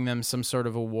giving them some sort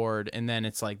of award, and then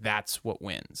it's like that's what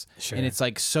wins. Sure. And it's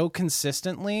like so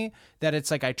consistently that it's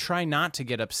like I try not to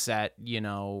get upset,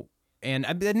 and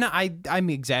I'm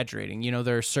exaggerating.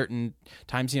 There are certain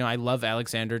times, I love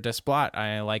Alexander Desplat.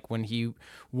 I like when he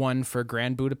won for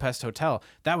Grand Budapest Hotel.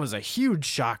 That was a huge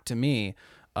shock to me.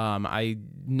 I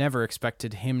never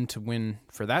expected him to win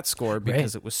for that score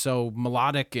because it was so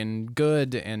melodic and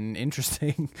good and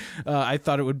interesting. I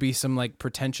thought it would be some like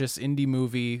pretentious indie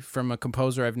movie from a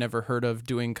composer I've never heard of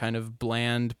doing kind of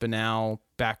bland, banal,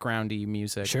 backgroundy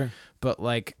music. Sure. But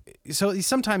like, so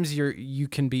sometimes you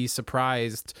can be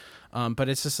surprised, but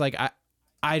it's just like,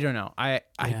 I don't know. I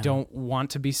don't want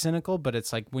to be cynical, but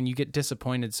it's like when you get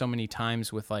disappointed so many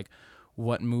times with like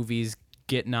what movies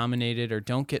get nominated or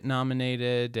don't get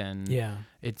nominated, and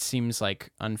it seems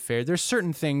like unfair. There's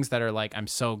certain things that are like I'm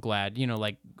so glad,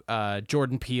 like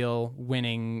Jordan Peele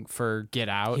winning for Get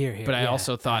Out, but I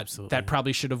also thought that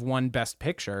probably should have won Best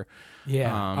Picture.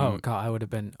 Oh God, I would have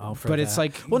been all for that. But it's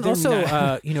like, well,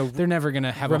 also they're never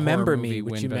gonna have Remember a horror movie Me,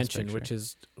 which win you Best mentioned, Picture. which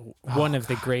is one of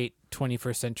the great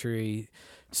 21st century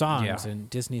songs and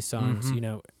Disney songs.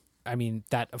 I mean,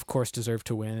 that of course deserved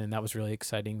to win, and that was really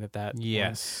exciting that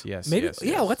yes. Maybe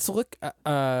let's look at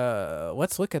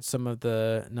some of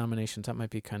the nominations. That might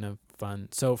be kind of fun.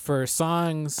 So for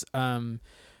songs,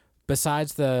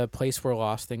 besides The Place Where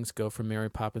Lost Things Go from Mary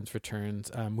Poppins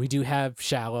Returns, we do have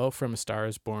Shallow from A Star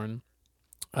Is Born,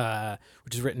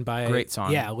 which is written by great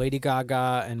song. Lady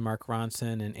Gaga and Mark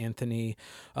Ronson and Anthony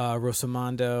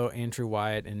Rosamondo, Andrew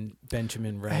Wyatt, and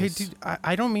Benjamin Rose. Hey, dude,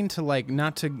 I don't mean to like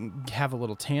not to have a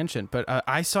little tangent, but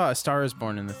I saw A Star Is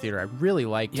Born in the theater. I really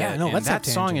liked it. No, and that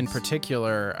song in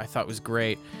particular I thought was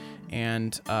great.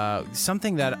 And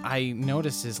something that I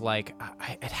noticed is like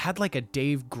it had like a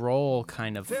Dave Grohl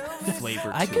kind of flavor to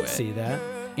it. I could see that.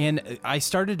 And I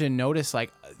started to notice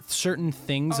like certain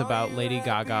things about Lady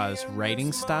Gaga's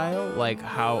writing style, like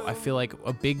how I feel like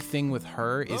a big thing with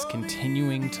her is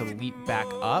continuing to leap back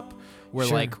up, where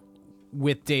like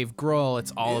with Dave Grohl,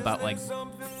 it's all about like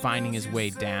finding his way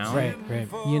down. Right.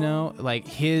 Like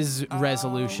his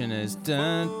resolution is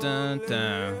dun dun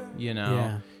dun,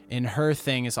 Yeah. And her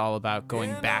thing is all about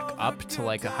going back up to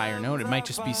like a higher note. It might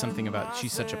just be something about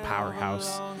she's such a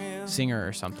powerhouse singer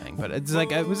or something. But it's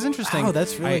like, it was interesting. Oh,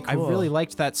 that's really I cool. really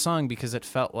liked that song because it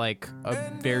felt like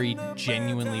a very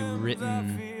genuinely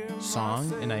written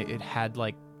song, and it had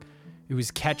like, it was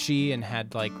catchy and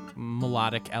had like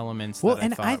melodic elements that I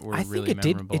thought were really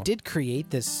memorable. It did create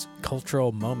this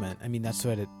cultural moment. I mean, that's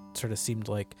what it sort of seemed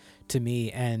like to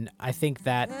me, and I think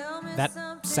that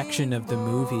section of the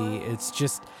movie, it's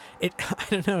just I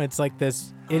don't know, it's like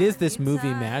this. It is this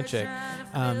movie magic,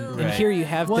 and here you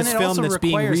have this film that's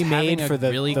being remade for the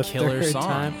really the killer third song.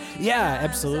 time. Yeah,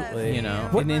 absolutely. You know,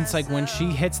 and it's like when she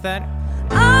hits that.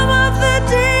 I'm of the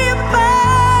deep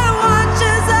end, watch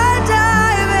as I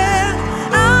dive in.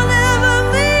 I'll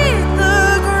never meet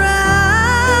the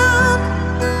ground.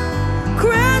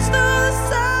 Crash through the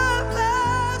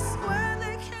surface where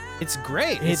they can't. It's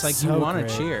great. It's like so you want great.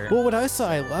 to cheer. Well, what also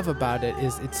I love about it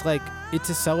is it's like it's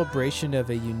a celebration of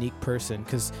a unique person,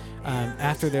 because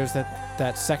after there's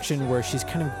that section where she's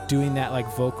kind of doing that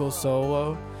like vocal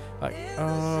solo, like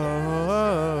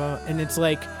and it's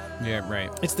like. Yeah, right.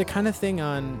 It's the kind of thing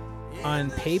on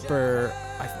paper,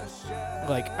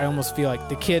 I almost feel like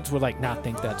the kids would like not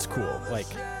think that's cool. Like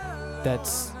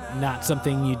that's not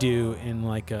something you do in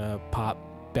like a pop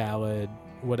ballad,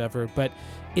 whatever. But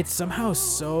it's somehow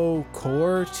so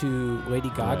core to Lady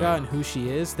Gaga and who she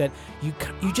is that you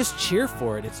just cheer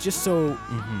for it. It's just so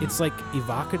it's like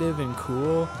evocative and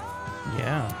cool.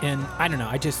 Yeah. And I don't know.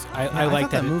 I like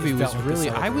like that movie it was felt like a really.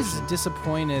 I was celebration.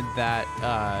 disappointed that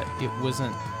it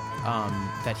wasn't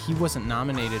that he wasn't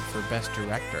nominated for Best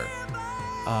Director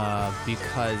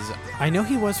because I know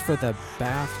he was for the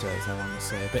BAFTAs, I want to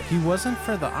say, but he wasn't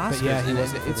for the Oscars. yeah, he and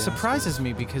wasn't for it the surprises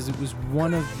me because it was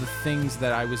one of the things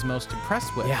that I was most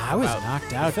impressed with. yeah, I was about knocked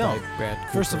the out film. by Brad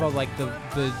Cooper. First of all, like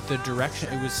the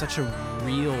direction, it was such a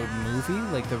real movie.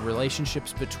 Like the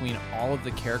relationships between all of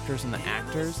the characters and the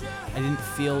actors, I didn't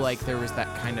feel like there was that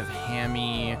kind of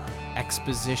hammy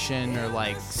exposition or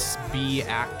like B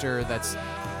actor that's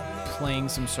playing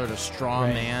some sort of straw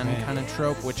man kind of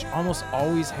trope, which almost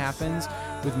always happens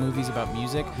with movies about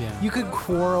music. Yeah. You could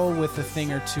quarrel with a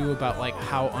thing or two about like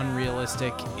how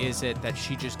unrealistic is it that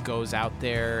she just goes out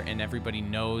there and everybody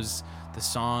knows the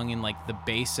song and like the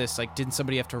basis. Like, didn't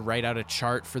somebody have to write out a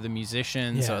chart for the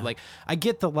musicians? So Yeah. like, I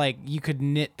get the like you could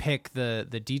nitpick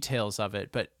the details of it,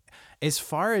 but as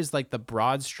far as like the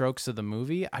broad strokes of the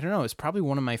movie, I don't know. It's probably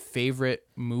one of my favorite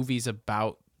movies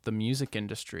about the music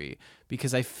industry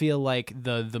because I feel like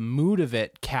the mood of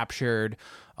it captured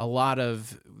a lot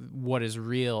of what is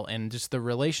real, and just the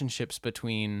relationships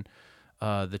between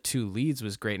the two leads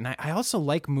was great. And I also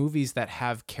like movies that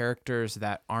have characters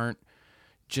that aren't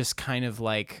just kind of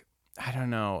like, I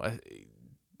don't know.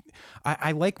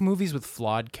 I like movies with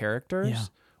flawed characters. Yeah.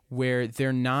 Where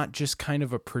they're not just kind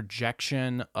of a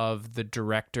projection of the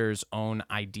director's own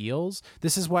ideals.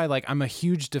 This is why, like, I'm a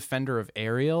huge defender of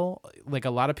Ariel. Like,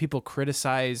 a lot of people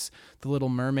criticize The Little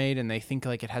Mermaid and they think,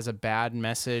 like, it has a bad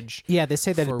message. Yeah, they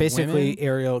say that for basically women.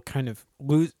 Ariel kind of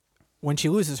when she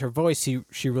loses her voice,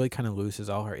 she really kind of loses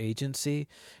all her agency,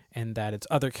 and that it's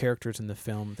other characters in the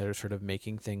film that are sort of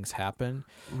making things happen.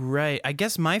 Right. I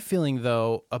guess my feeling,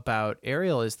 though, about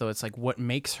Ariel is, though, it's like what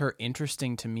makes her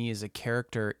interesting to me as a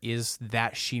character is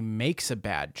that she makes a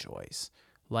bad choice.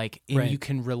 Like, and Right. you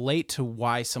can relate to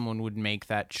why someone would make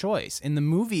that choice. And the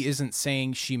movie isn't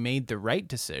saying she made the right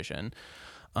decision.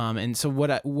 And so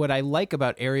what I like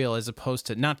about Ariel, as opposed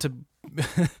to, not to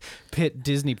pit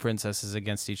Disney princesses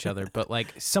against each other, but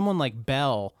like someone like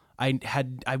Belle,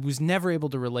 I was never able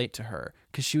to relate to her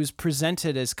because she was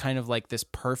presented as kind of like this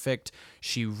perfect.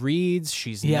 She reads,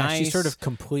 she's nice, she's sort of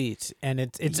complete, and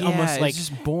it's Yeah, almost like it's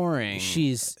just boring.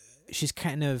 she's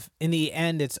kind of, in the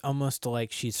end, it's almost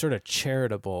like she's sort of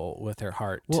charitable with her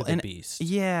heart to the beast.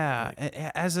 Yeah,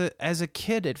 as a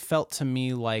kid, it felt to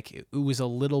me like it was a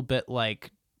little bit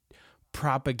like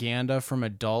propaganda from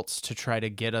adults to try to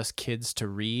get us kids to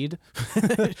read.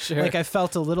 Sure. Like, I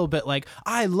felt a little bit like,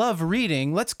 I love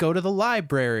reading, let's go to the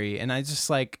library. And I just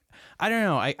like, I don't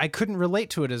know, I couldn't relate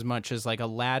to it as much as like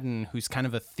Aladdin, who's kind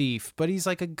of a thief, but he's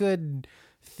like a good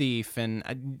thief.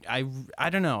 And I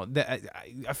don't know,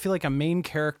 I feel like a main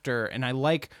character, and I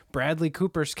like Bradley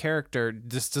Cooper's character,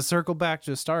 just to circle back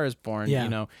to A Star Is Born. Yeah. You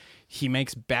know, he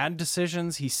makes bad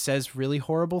decisions, he says really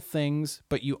horrible things,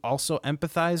 but you also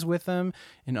empathize with him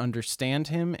and understand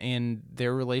him, and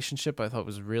their relationship I thought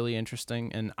was really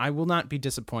interesting. And I will not be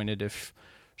disappointed if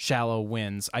Shallow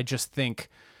wins. I just think,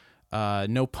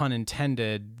 no pun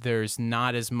intended, there's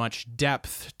not as much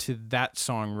depth to that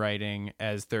songwriting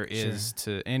as there is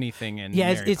to anything in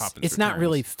Mary Poppins it's not Returns.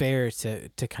 really fair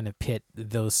to kind of pit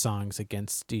those songs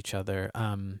against each other.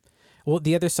 Well,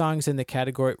 the other songs in the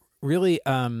category really,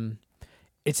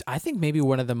 it's I think maybe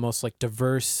one of the most like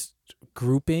diverse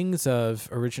groupings of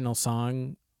original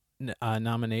song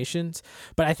nominations,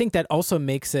 but I think that also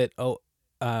makes it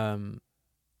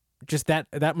just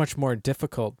that much more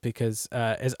difficult because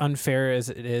as unfair as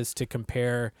it is to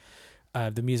compare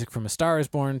the music from A Star Is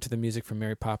Born to the music from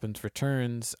Mary Poppins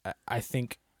Returns, I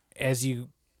think as you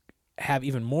have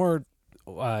even more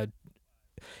of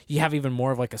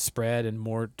like a spread and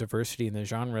more diversity in the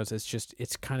genres,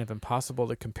 it's kind of impossible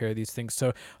to compare these things.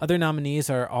 So other nominees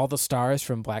are All the Stars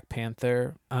from Black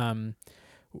Panther,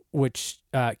 which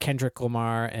Kendrick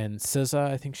Lamar and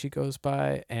SZA, I think she goes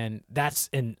by, and that's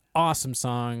an awesome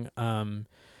song.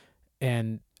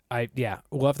 And I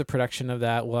love the production of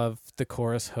that, love the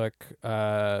chorus hook.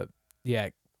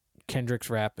 Kendrick's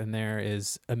rap in there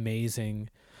is amazing.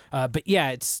 But yeah,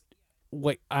 it's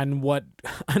on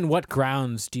what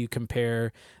grounds do you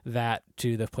compare that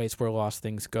to The Place Where Lost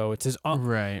Things Go? It's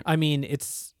right. I mean,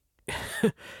 it's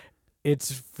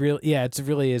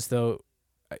really as though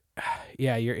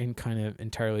you're in kind of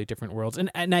entirely different worlds.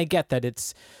 And I get that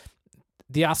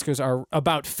the Oscars are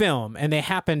about film and they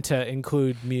happen to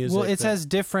include music. Well, it's as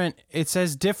different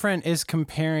as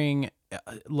comparing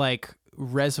like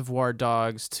Reservoir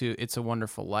Dogs to It's a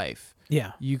Wonderful Life.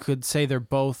 Yeah. You could say they're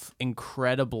both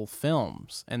incredible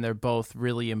films and they're both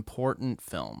really important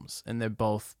films and they're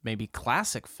both maybe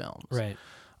classic films. Right.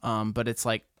 But it's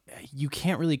like you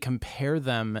can't really compare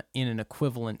them in an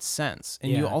equivalent sense.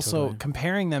 And you also totally.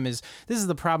 comparing them this is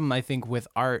the problem I think with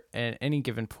art at any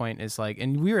given point is like,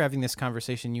 and we were having this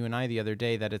conversation, you and I, the other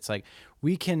day, that it's like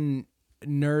we can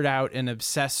nerd out and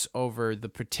obsess over the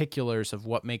particulars of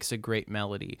what makes a great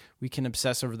melody. We can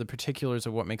obsess over the particulars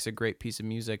of what makes a great piece of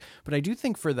music. But I do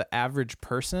think for the average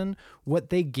person, what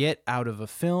they get out of a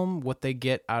film, what they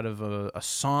get out of a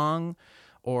song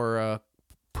or a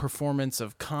performance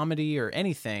of comedy or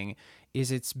anything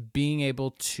is it's being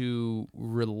able to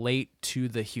relate to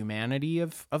the humanity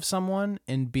of someone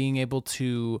and being able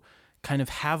to kind of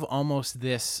have almost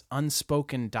this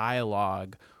unspoken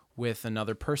dialogue with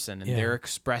another person, and they're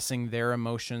expressing their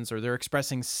emotions or they're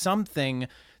expressing something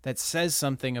that says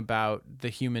something about the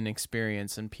human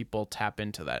experience, and people tap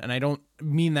into that. And I don't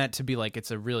mean that to be like it's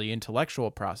a really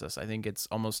intellectual process. I think it's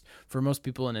almost, for most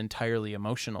people, an entirely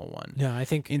emotional one. Yeah, I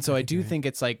think. And so I do think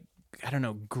it's like, I don't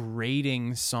know,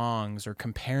 grading songs or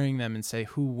comparing them and say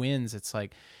who wins. It's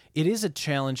like, it is a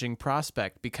challenging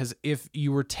prospect because if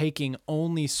you were taking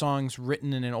only songs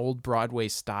written in an old Broadway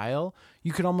style,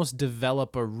 you could almost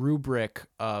develop a rubric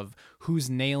of who's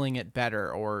nailing it better,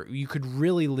 or you could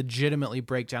really legitimately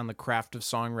break down the craft of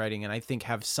songwriting and I think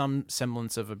have some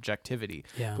semblance of objectivity.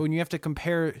 Yeah. But when you have to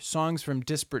compare songs from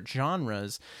disparate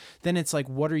genres, then it's like,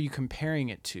 what are you comparing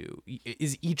it to?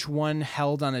 Is each one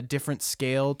held on a different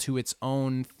scale to its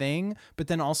own thing? But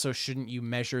then also, shouldn't you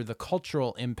measure the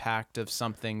cultural impact of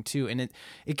something too? And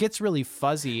it gets really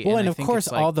fuzzy. Well, and I of think course,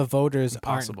 it's, like, all the voters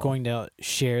impossible. aren't going to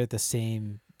share the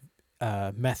same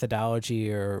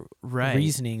methodology or Right.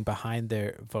 reasoning behind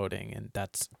their voting, and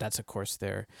that's of course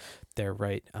their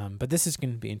right. But this is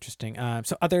going to be interesting.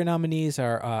 So other nominees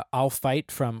are "I'll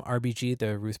Fight" from RBG,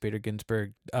 the Ruth Bader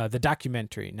Ginsburg, the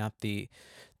documentary, not the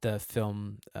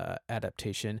film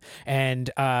adaptation, and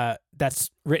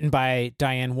that's written by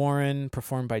Diane Warren,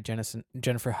 performed by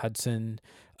Jennifer Hudson.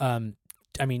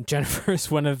 I mean, Jennifer is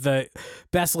one of the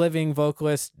best living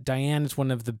vocalists. Diane is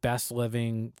one of the best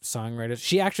living songwriters.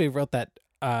 She actually wrote that.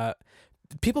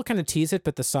 People kind of tease it,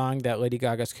 but the song that Lady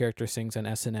Gaga's character sings on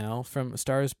SNL from A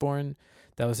Star Is Born,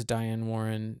 that was a Diane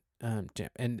Warren jam.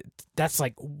 And that's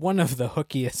like one of the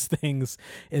hookiest things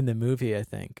in the movie, I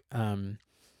think.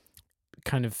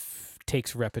 Kind of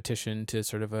takes repetition to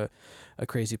sort of a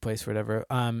crazy place, or whatever.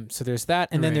 So there's that.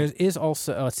 And then there is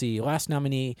also, let's see, last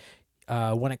nominee,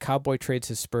 When a Cowboy Trades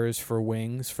His Spurs for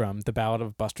Wings from The Ballad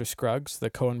of Buster Scruggs, the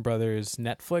Coen Brothers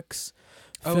Netflix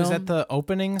film. Oh, is that the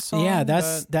opening song? Yeah,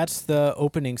 that's the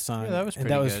opening song. Yeah, that was and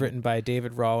pretty that was good. written by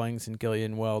David Rawlings and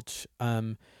Gillian Welch.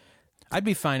 I'd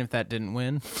be fine if that didn't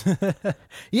win.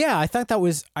 Yeah, I thought that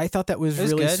was It was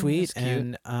really good. It sweet, was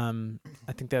cute. and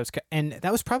I think that was and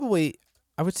that was probably,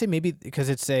 I would say, maybe because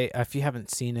it's if you haven't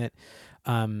seen it,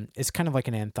 it's kind of like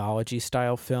an anthology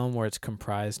style film where it's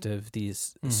comprised of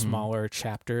these smaller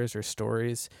chapters or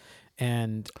stories,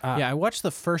 and Yeah, I watched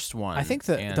the first one. I think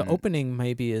the and opening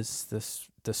maybe is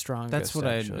the strongest.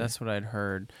 That's what I'd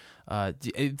heard.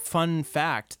 Fun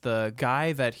fact: the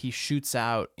guy that he shoots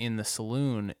out in the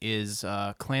saloon is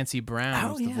Clancy Brown, Oh,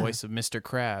 who's the yeah. voice of Mr.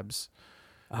 Krabs.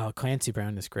 Oh, Clancy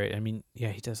Brown is great. I mean, yeah,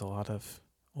 he does a lot of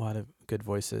good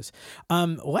voices.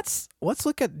 Let's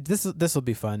look at this. This will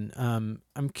be fun.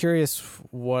 I'm curious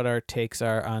what our takes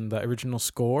are on the original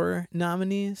score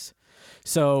nominees.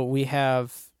 So we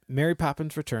have Mary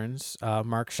Poppins Returns,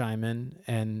 Mark Scheinman,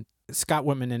 and Scott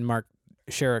Whitman and Mark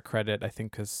share a credit, I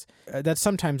think, because that's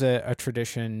sometimes a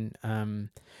tradition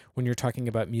when you're talking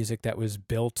about music that was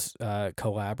built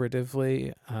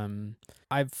collaboratively.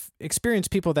 I've experienced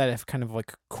people that have kind of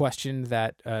like questioned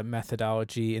that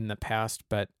methodology in the past,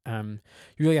 but you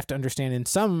really have to understand in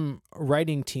some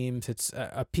writing teams, it's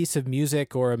a piece of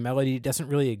music or a melody doesn't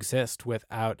really exist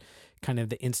without kind of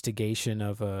the instigation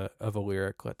of a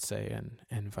lyric, let's say,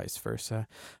 and vice versa.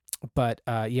 But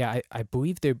I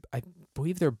believe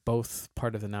they're both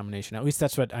part of the nomination. At least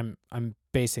that's what I'm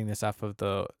basing this off of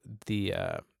the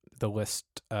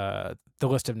list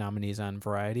of nominees on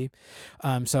Variety.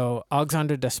 So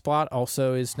Alexandre Desplat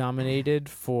also is nominated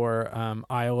for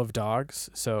Isle of Dogs.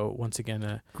 So once again,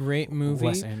 a great movie,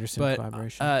 Wes Anderson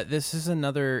collaboration. This is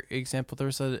another example. There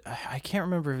was I can't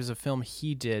remember if it was a film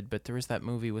he did, but there was that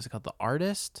movie. Was it called The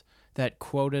Artist? That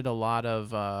quoted a lot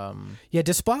of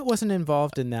Desplat wasn't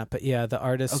involved in that, but yeah, The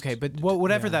Artist. Okay, but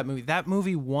whatever that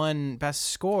movie won Best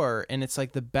Score, and it's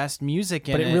like the best music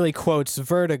in it. But it really quotes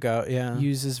Vertigo,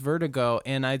 uses Vertigo,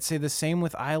 and I'd say the same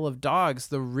with Isle of Dogs.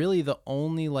 The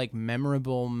only like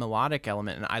memorable melodic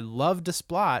element, and I love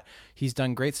Desplat. He's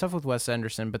done great stuff with Wes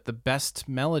Anderson, but the best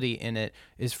melody in it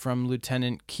is from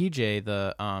Lieutenant Kijé,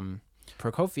 the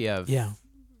Prokofiev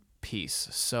piece.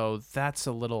 So that's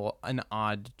an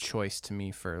odd choice to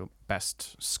me for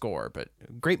best score, but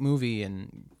great movie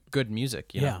and good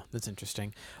music. You know? That's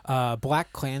interesting.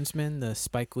 Black Klansman, the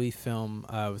Spike Lee film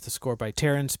with the score by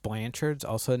Terrence Blanchard's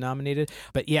also nominated.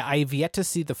 But yeah, I've yet to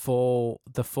see the full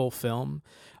film.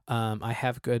 I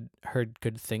have heard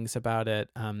good things about it.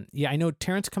 I know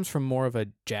Terrence comes from more of a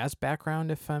jazz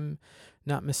background, if I'm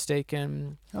not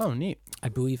mistaken. Oh, neat. I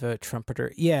believe a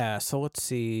trumpeter. Yeah, so let's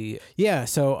see. Yeah,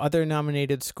 so other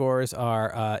nominated scores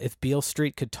are If Beale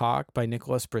Street Could Talk by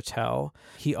Nicholas Britell.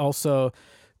 He also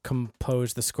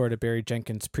composed the score to Barry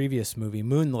Jenkins' previous movie,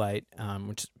 Moonlight,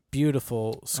 which is a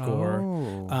beautiful score.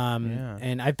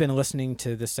 And I've been listening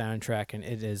to the soundtrack, and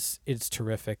it's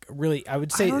terrific. Really, I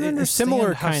would say a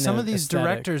similar kind of some of these aesthetic.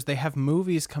 directors, they have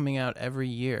movies coming out every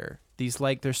year.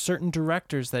 There's certain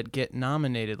directors that get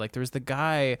nominated. Like there's the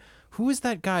guy, who is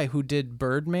that guy who did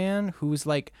Birdman, who was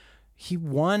like, he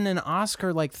won an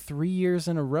Oscar like 3 years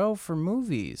in a row for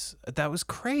movies. That was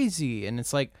crazy. And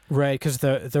it's like, right, because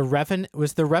the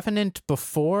Revenant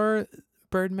before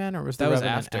Birdman, or was the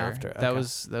Revenant after? Okay. That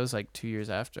was like 2 years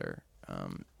after.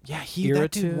 That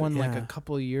dude won like a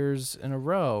couple of years in a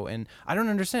row, and I don't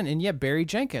understand. And Barry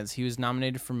Jenkins, he was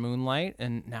nominated for Moonlight,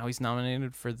 and now he's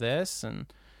nominated for this,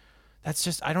 and that's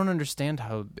just, I don't understand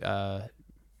how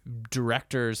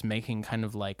directors making kind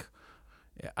of like,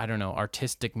 I don't know,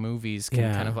 artistic movies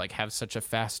can kind of like have such a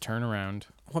fast turnaround.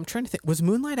 Well, I'm trying to think. Was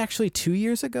Moonlight actually 2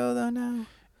 years ago though now?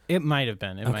 It might have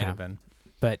been. It might have been.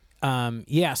 But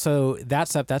so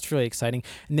that's up. That's really exciting.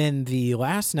 And then the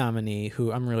last nominee,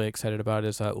 who I'm really excited about,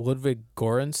 is Ludwig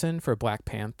Göransson for Black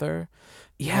Panther.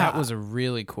 Yeah, that was a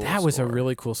really cool score. Was a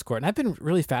really cool score. And I've been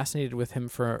really fascinated with him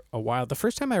for a while. The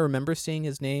first time I remember seeing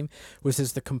his name was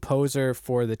as the composer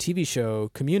for the TV show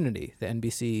Community, the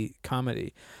NBC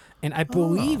comedy. And I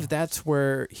believe that's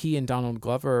where he and Donald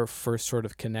Glover first sort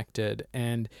of connected.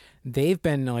 And they've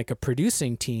been like a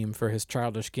producing team for his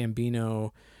Childish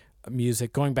Gambino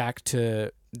music going back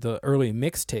to the early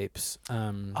mixtapes.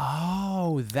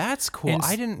 That's cool.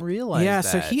 I didn't realize that. Yeah,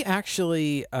 so he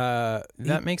actually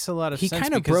that makes a lot of sense,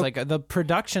 because like the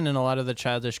production in a lot of the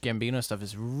Childish Gambino stuff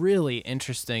is really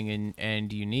interesting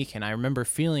and unique, and I remember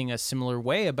feeling a similar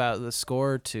way about the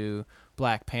score to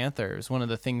Black Panther. It was one of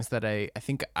the things that I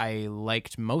think I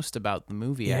liked most about the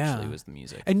movie, actually, was the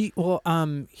music.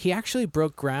 And he actually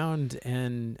broke ground,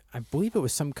 and I believe it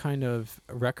was some kind of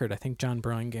record. I think John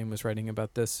Burlingame was writing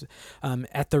about this.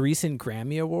 At the recent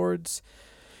Grammy Awards,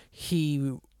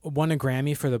 he won a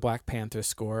Grammy for the Black Panther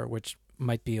score, which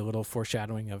might be a little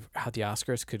foreshadowing of how the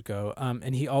Oscars could go.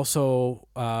 And he also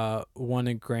won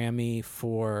a Grammy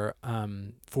for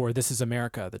This Is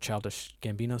America, the Childish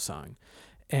Gambino song.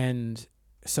 And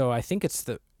so I think it's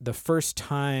the first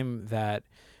time that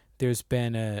there's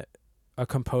been a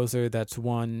composer that's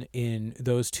won in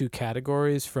those two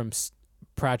categories from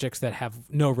projects that have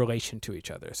no relation to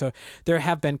each other. So there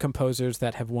have been composers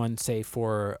that have won, say,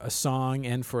 for a song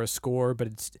and for a score, but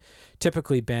it's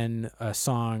typically been a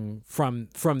song from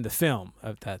the film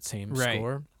of that same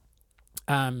score.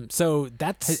 So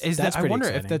that's pretty I wonder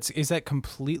exciting. if is that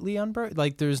completely unbroken?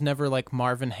 Like there's never like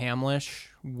Marvin Hamlish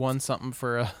won something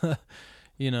for a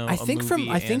I think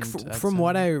from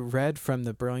what I read from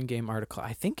the Burlingame article,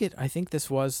 I think this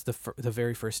was the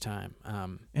very first time.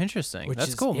 Interesting. That's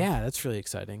is, cool. Yeah, that's really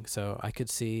exciting. So I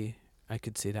could see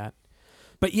could see that.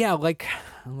 But yeah, like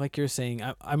you're saying,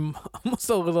 I'm almost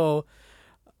a little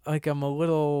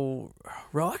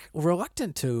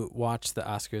reluctant to watch the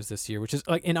Oscars this year, which is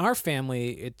like in our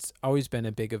family, it's always been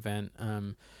a big event.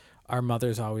 Our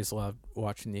mothers always loved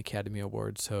watching the Academy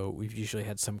Awards, so we've usually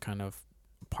had some kind of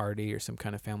party or some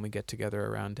kind of family get together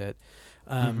around it.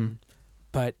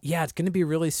 But yeah, it's going to be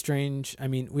really strange. I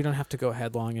mean, we don't have to go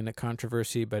headlong into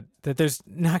controversy, but that there's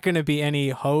not going to be any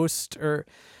host or,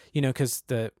 because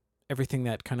everything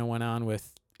that kind of went on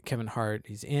with Kevin Hart,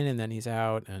 he's in and then he's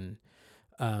out. And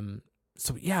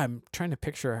so, yeah, I'm trying to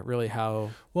picture really how.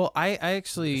 Well, I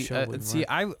actually,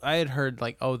 I had heard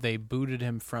like, oh, they booted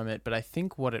him from it. But I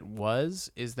think what it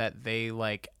was is that they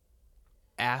like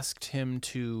asked him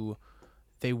to.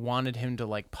 They wanted him to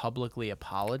like publicly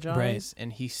apologize, right.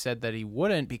 And he said that he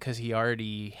wouldn't because he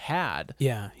already had.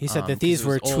 Yeah, he said that these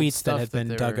were tweets that had been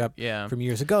dug up from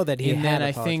years ago that he and had. And then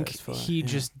I think he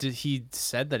just he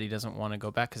said that he doesn't want to go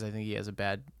back because I think he has a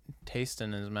bad taste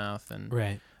in his mouth. And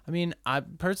right. I mean, I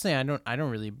personally I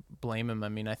don't really blame him. I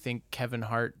mean, I think Kevin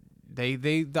Hart. The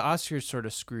Oscars sort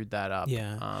of screwed that up.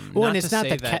 Yeah. Well, and it's not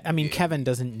that. Kevin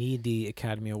doesn't need the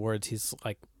Academy Awards. He's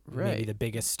like. Right. Maybe the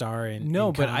biggest star in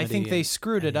but comedy I think they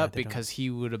screwed it up because he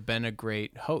would have been a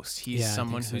great host. He's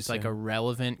someone who's like a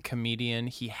relevant comedian.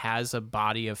 He has a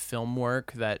body of film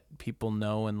work that people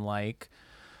know and like.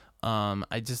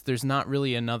 There's not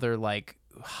really another like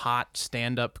hot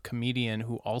stand-up comedian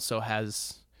who also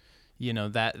has,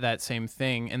 that same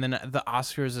thing. And then the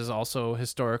Oscars is also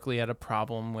historically had a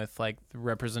problem with like the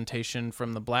representation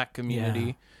from the black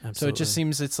community. Yeah, so it just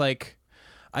seems it's like.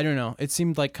 I don't know. It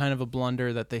seemed like kind of a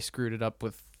blunder that they screwed it up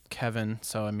with Kevin.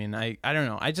 So I mean, I don't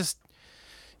know. I just,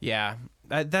 yeah,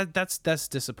 that's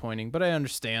disappointing. But I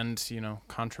understand,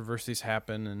 controversies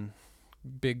happen and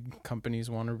big companies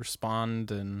want to respond,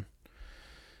 and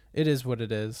it is what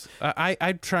it is.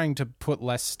 I'm trying to put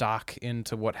less stock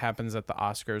into what happens at the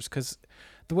Oscars because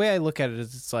the way I look at it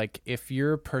is, it's like if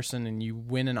you're a person and you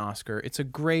win an Oscar, it's a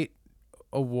great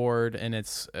award and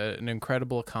it's an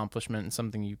incredible accomplishment and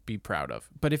something you'd be proud of.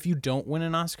 But if you don't win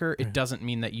an Oscar, it doesn't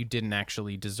mean that you didn't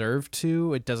actually deserve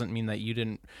to. It doesn't mean that you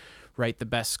didn't write the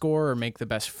best score or make the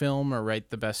best film or write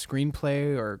the best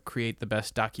screenplay or create the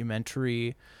best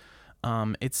documentary.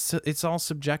 It's all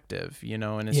subjective,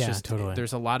 and it's just totally.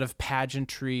 There's a lot of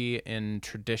pageantry and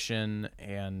tradition,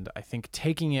 and I think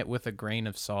taking it with a grain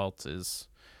of salt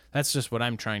that's just what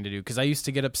I'm trying to do, because I used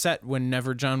to get upset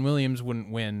whenever John Williams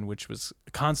wouldn't win, which was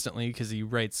constantly because he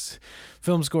writes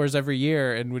film scores every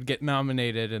year and would get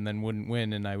nominated and then wouldn't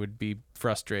win, and I would be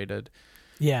frustrated.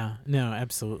 Yeah, no,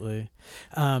 absolutely.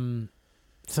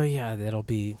 So yeah, that'll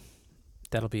be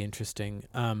interesting.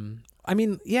 I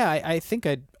mean, yeah, I think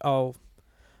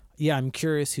I'm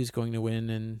curious who's going to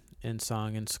win in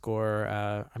song and score.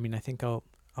 I mean, I think I'll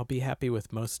be happy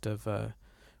with most.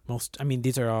 I mean,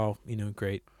 these are all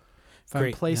great. If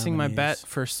I'm placing my bet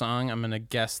for song, I'm going to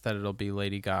guess that it'll be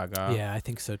Lady Gaga. Yeah, I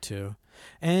think so too.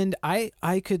 And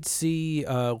I could see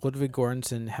Ludwig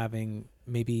Göransson having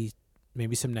maybe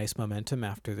some nice momentum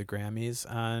after the Grammys,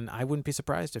 and I wouldn't be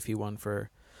surprised if he won for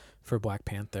Black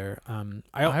Panther.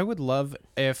 I would love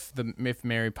if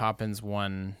Mary Poppins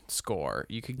won score.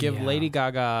 You could give Lady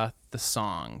Gaga the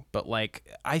song, but like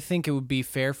I think it would be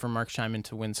fair for Mark Scheinman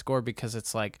to win score because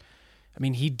it's like, I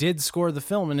mean, he did score the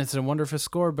film, and it's a wonderful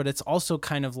score, but it's also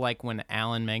kind of like when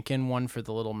Alan Menken won for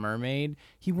The Little Mermaid.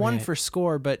 He won for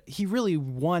score, but he really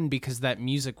won because that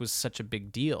music was such a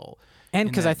big deal. And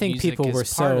because I think people were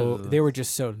they were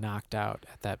just so knocked out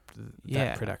at that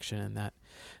production and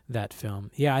that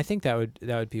film. Yeah, I think that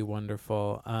would be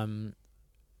wonderful.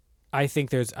 I think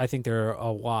there are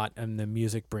a lot in the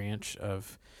music branch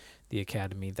of the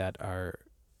Academy that are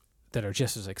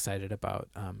just as excited about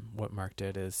what Mark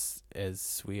did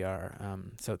as we are.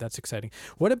 So that's exciting.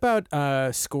 What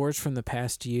about scores from the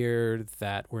past year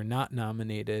that were not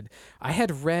nominated? I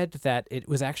had read that it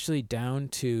was actually down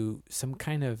to some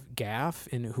kind of gaffe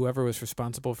in whoever was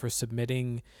responsible for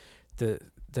submitting the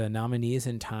nominees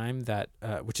in time, that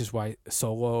which is why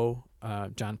Solo,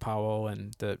 John Powell,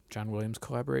 and the John Williams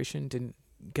collaboration didn't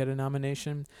get a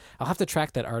nomination. I'll have to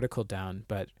track that article down,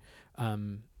 but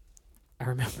I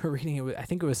remember reading it. I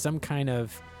think it was some kind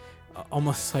of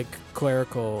almost like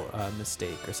clerical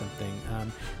mistake or something.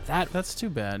 That's too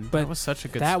bad. But that was such a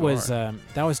good score.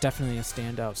 That was definitely a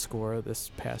standout score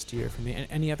this past year for me.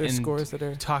 Any other scores that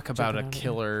are talk about a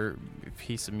killer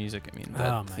piece of music? I mean,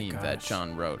 that theme that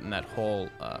John wrote and that whole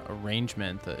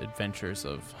arrangement, the Adventures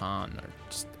of Han, are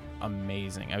just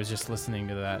amazing. I was just listening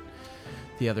to that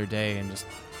the other day and just.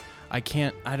 I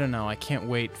don't know. I can't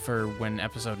wait for when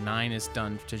episode 9 is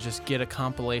done to just get a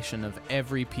compilation of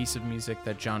every piece of music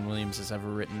that John Williams has ever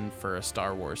written for a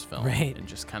Star Wars film, Right. and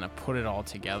just kind of put it all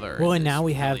together. Well, and It's now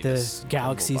we really have the this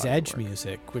Galaxy's incredible body Edge of work.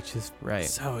 music, which is Right.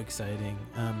 so exciting.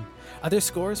 Are there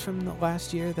scores from the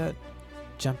last year that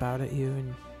jump out at you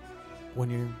and when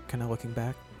you're kind of looking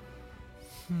back?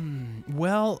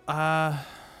 Well,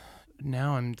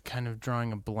 now I'm kind of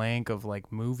drawing a blank of like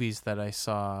movies that I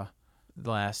saw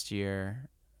last year.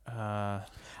 I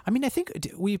mean, I think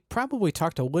we probably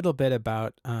talked a little bit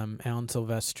about Alan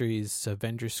Silvestri's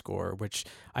Avengers score, which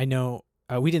I know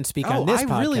we didn't speak on this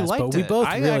podcast, I really liked but we it. both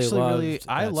I really actually loved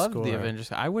I that loved score. the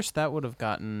Avengers. I wish that would have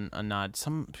gotten a nod.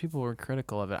 Some people were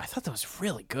critical of it. I thought that was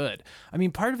really good. I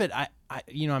mean, part of it, I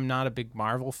I'm not a big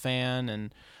Marvel fan,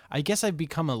 and I guess I've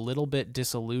become a little bit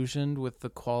disillusioned with the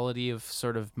quality of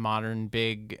sort of modern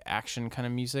big action kind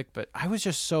of music. But I was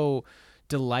just so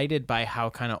delighted by how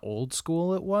kind of old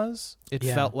school it was. It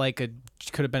Yeah. felt like could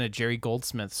have been a Jerry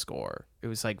Goldsmith score. It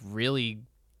was like really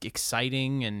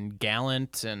exciting and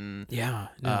gallant, and Yeah,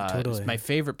 no, it totally. was my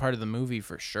favorite part of the movie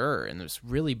for sure. And there's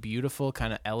really beautiful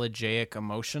kind of elegiac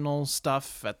emotional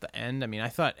stuff at the end. I mean, I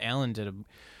thought Alan did a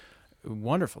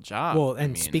wonderful job. Well, I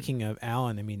and mean, speaking of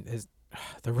Alan, I mean,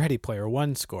 the Ready Player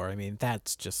One score, I mean,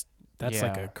 that's like yeah,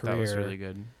 a career that was really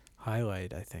good.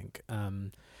 highlight, I think.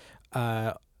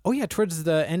 Oh yeah, towards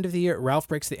the end of the year, Ralph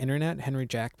Breaks the Internet, Henry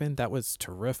Jackman, that was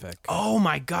terrific. Oh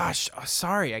my gosh!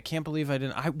 Sorry, I can't believe I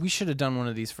didn't. We should have done one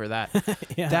of these for that.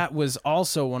 Yeah. That was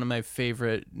also one of my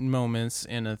favorite moments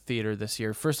in a theater this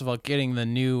year. First of all, getting the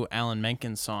new Alan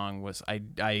Menken song was I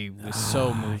was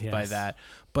so moved by yes. that.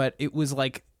 But it was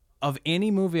like, of any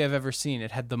movie I've ever seen,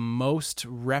 it had the most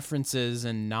references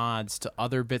and nods to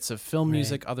other bits of film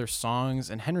music, other songs,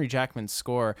 and Henry Jackman's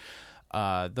score.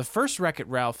 The first Wreck-It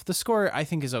Ralph, the score I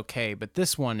think is okay, but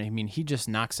this one, I mean, he just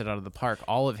knocks it out of the park.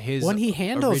 All of his When he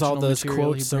handles all original those material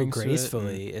he quotes so brings to it, and-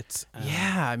 gracefully, it's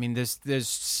yeah, I mean, there's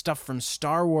stuff from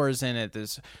Star Wars in it.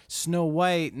 There's Snow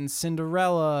White and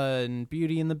Cinderella and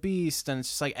Beauty and the Beast, and it's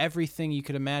just like everything you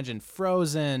could imagine.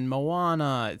 Frozen,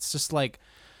 Moana. It's just like,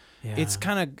 it's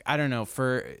kind of, I don't know,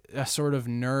 for a sort of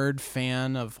nerd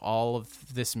fan of all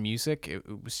of this music,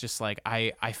 it was just like,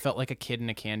 I felt like a kid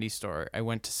in a candy store. I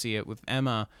went to see it with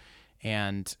Emma,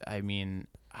 and I mean,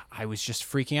 I was just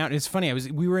freaking out. It's funny,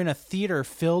 we were in a theater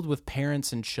filled with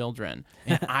parents and children,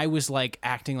 and I was like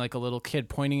acting like a little kid,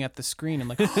 pointing at the screen. I'm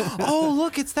like, oh,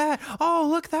 look, it's that. Oh,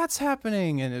 look, that's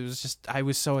happening. And it was just, I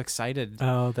was so excited.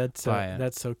 Oh, that's by it.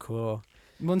 that's so cool.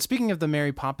 Well, and speaking of the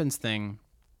Mary Poppins thing,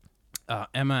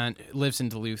 Emma lives in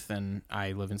Duluth and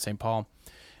I live in St. Paul,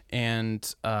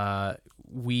 and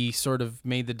we sort of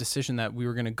made the decision that we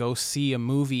were going to go see a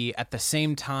movie at the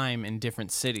same time in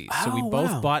different cities. So we Oh,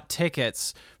 both wow. bought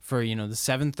tickets for, the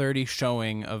 7:30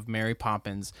 showing of Mary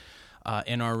Poppins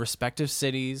in our respective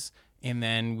cities. And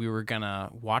then we were going to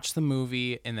watch the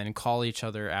movie and then call each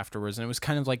other afterwards. And it was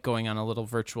kind of like going on a little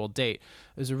virtual date.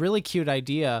 It was a really cute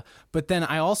idea. But then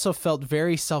I also felt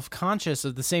very self-conscious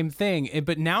of the same thing.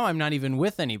 But now I'm not even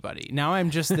with anybody. Now I'm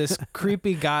just this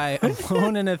creepy guy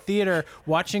alone in a theater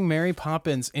watching Mary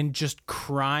Poppins and just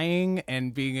crying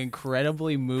and being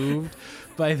incredibly moved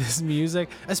by this music.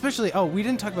 Especially, we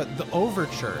didn't talk about the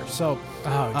overture. So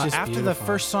just after the beautiful.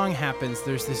 first song happens,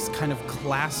 there's this kind of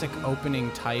classic opening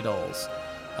titles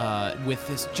with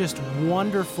this just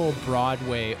wonderful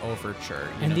Broadway overture.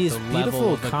 And these the beautiful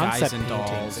level of the concept guys and paintings.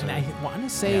 dolls. And I want to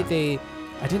say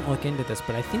I didn't look into this,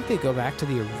 but I think they go back to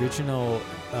the original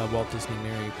Walt Disney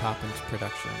Mary Poppins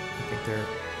production. I think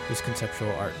there's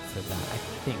conceptual art for that, I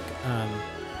think.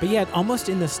 But yeah, almost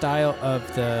in the style of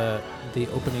the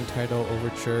opening title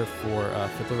overture for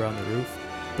Fiddler on the Roof.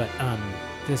 But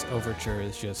this overture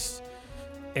is just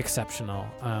exceptional.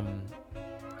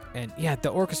 And yeah, the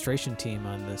orchestration team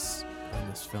on this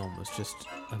film was just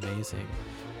amazing.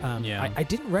 I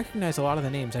didn't recognize a lot of the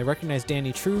names. I recognized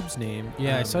Danny Trube's name.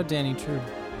 Yeah, I saw Danny Trube.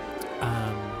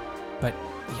 But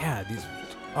yeah,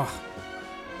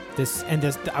 this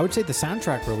I would say the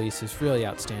soundtrack release is really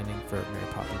outstanding for Mary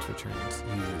Poppins Returns.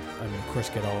 You, of course,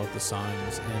 get all of the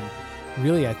songs, and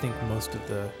really, I think most of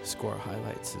the score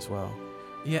highlights as well.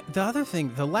 Yeah,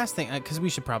 the last thing, because we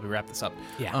should probably wrap this up.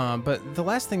 Yeah. But the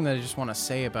last thing that I just want to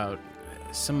say about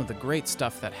some of the great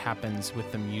stuff that happens with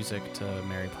the music to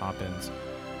Mary Poppins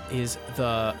is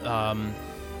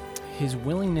his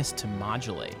willingness to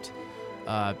modulate.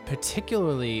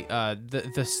 Particularly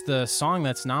the song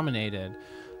that's nominated,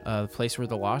 The Place Where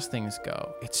the Lost Things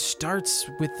Go. It starts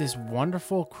with this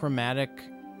wonderful chromatic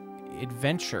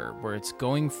adventure where it's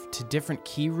going to different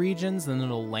key regions, then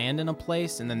it'll land in a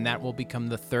place, and then that will become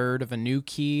the third of a new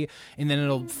key, and then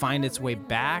it'll find its way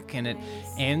back, and it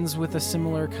ends with a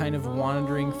similar kind of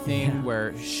wandering thing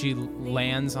where she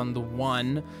lands on the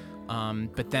one,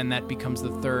 but then that becomes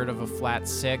the third of a flat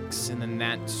six, and then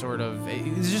that sort of,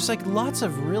 it's just like lots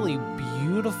of really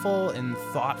beautiful and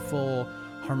thoughtful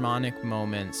harmonic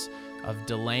moments of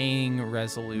delaying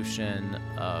resolution,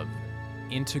 of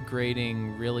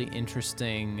integrating really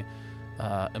interesting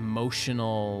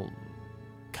emotional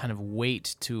kind of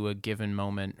weight to a given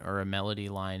moment or a melody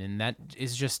line, and that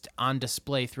is just on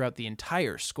display throughout the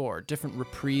entire score. Different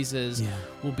reprises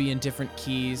will be in different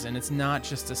keys, and it's not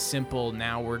just a simple,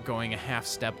 now we're going a half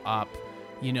step up.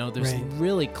 You know, there's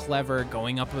really clever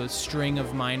going up a string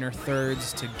of minor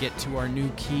thirds to get to our new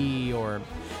key, or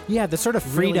the sort of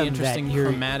freedom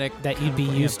that you'd be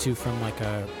used to from like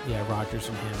a Rodgers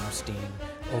and Hammerstein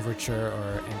overture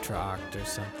or entr'acte or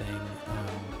something.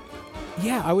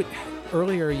 I would.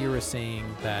 Earlier, you were saying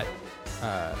that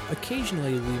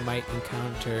occasionally we might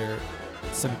encounter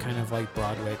some kind of like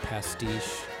Broadway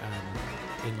pastiche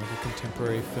in like a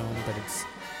contemporary film, but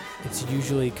it's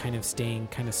usually kind of staying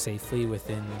kind of safely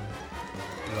within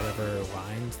whatever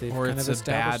lines they've or kind it's of a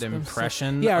bad established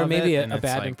impression. or of maybe it, a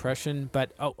bad like, impression.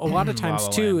 But a lot of times La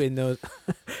La too, Land. in those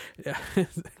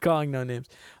calling no names,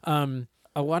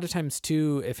 a lot of times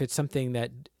too, if it's something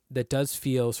that does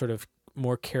feel sort of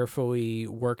more carefully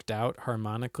worked out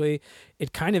harmonically,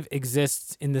 it kind of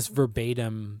exists in this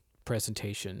verbatim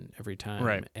presentation every time.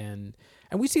 Right. And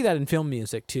we see that in film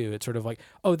music too. It's sort of like,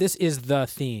 oh, this is the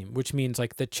theme, which means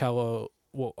like the cello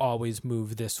will always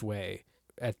move this way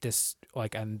at this,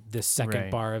 like on this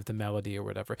second bar of the melody or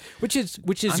whatever, which is I'm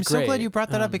great. so glad you brought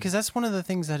that up, because that's one of the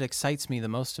things that excites me the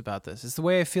most about this. It's the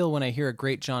way I feel when I hear a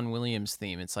great John Williams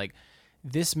theme. It's like,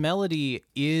 this melody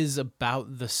is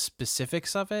about the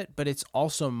specifics of it, but it's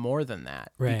also more than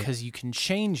that, because you can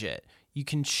change it. You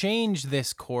can change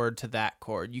this chord to that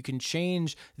chord. You can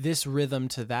change this rhythm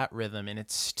to that rhythm, and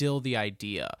it's still the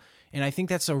idea. And I think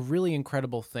that's a really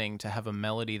incredible thing, to have a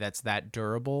melody that's that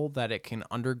durable, that it can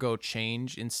undergo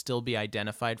change and still be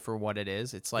identified for what it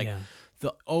is. It's like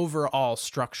the overall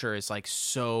structure is like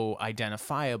so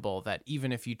identifiable that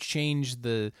even if you change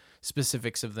the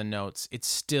specifics of the notes, it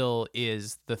still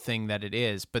is the thing that it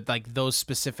is. But like those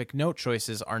specific note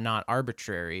choices are not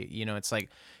arbitrary. You know, it's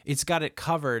like it's got it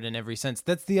covered in every sense.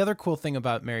 That's the other cool thing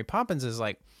about Mary Poppins, is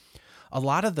like a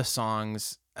lot of the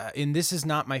songs, and this is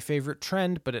not my favorite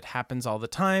trend, but it happens all the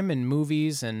time in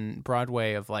movies and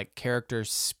Broadway, of like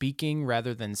characters speaking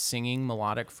rather than singing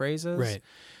melodic phrases. Right.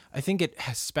 I think it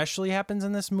especially happens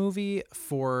in this movie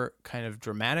for kind of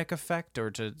dramatic effect, or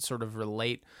to sort of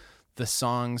relate the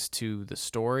songs to the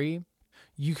story.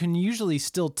 You can usually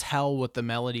still tell what the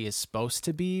melody is supposed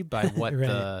to be by what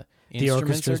the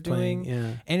instruments are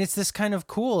doing. And it's this kind of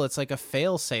cool, it's like a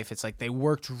fail-safe. It's like they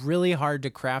worked really hard to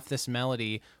craft this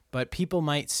melody, but people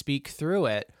might speak through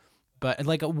it. But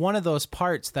like one of those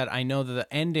parts that I know that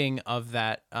the ending of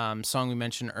that song we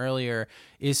mentioned earlier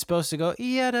is supposed to go,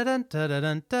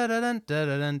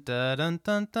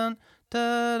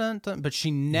 but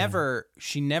she never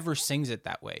sings it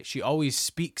that way. She always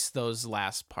speaks those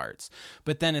last parts.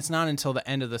 But then it's not until the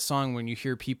end of the song when you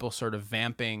hear people sort of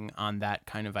vamping on that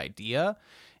kind of idea,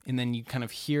 and then you kind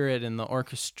of hear it in the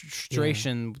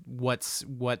orchestration what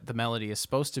the melody is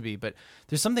supposed to be. But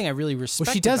there's something I really respect.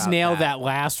 Well, she does about nail that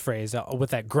last phrase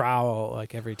with that growl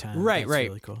like every time. Right, That's right.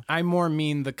 really cool. I more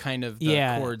mean the kind of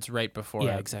the chords right before.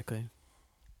 Yeah, it. exactly.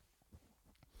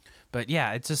 But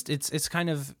yeah, it's just it's kind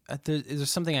of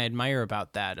there's something I admire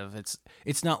about that. Of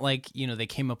it's not like, you know, they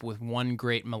came up with one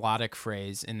great melodic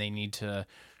phrase and they need to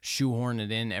shoehorn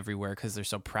it in everywhere because they're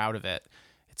so proud of it.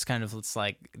 It's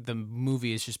like the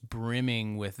movie is just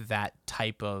brimming with that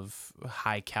type of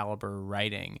high caliber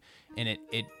writing, and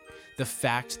it the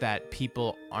fact that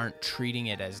people aren't treating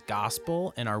it as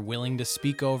gospel and are willing to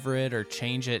speak over it or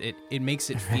change it, it makes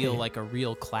it feel like a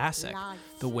real classic.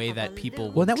 The way that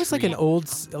people Well, that was like an old,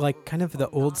 like kind of the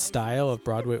old style of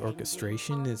Broadway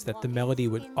orchestration, is that the melody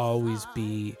would always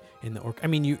be in the I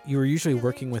mean, you were usually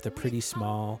working with a pretty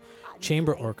small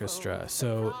chamber orchestra,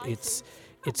 so it's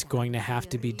going to have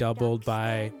to be doubled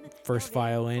by first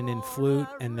violin and flute,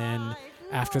 and then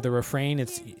after the refrain,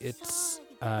 it's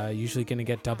usually going to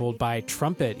get doubled by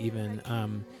trumpet even.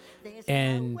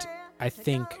 And I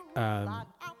think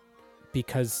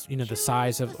because, you know, the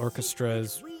size of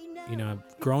orchestras, you know,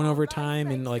 have grown over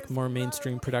time in like more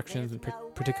mainstream productions and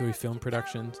particularly film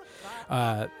productions,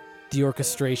 the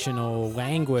orchestrational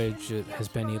language has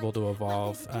been able to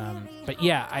evolve. But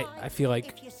yeah, I feel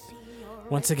like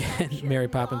once again, Mary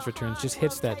Poppins Returns just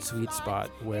hits that sweet spot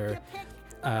where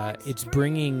it's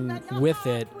bringing with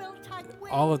it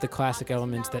all of the classic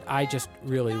elements that I just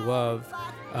really love,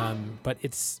 but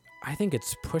I think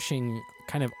it's pushing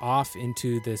kind of off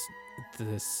into the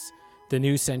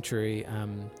new century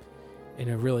in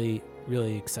a really,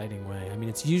 really exciting way. I mean,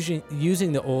 it's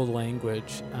using the old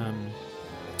language,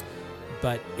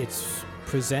 but it's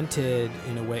presented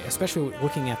in a way, especially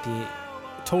looking at the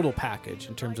total package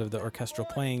in terms of the orchestral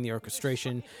playing, the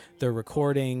orchestration, the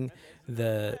recording,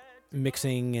 the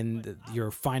mixing, and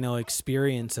your final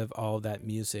experience of all that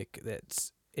music.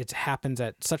 It happens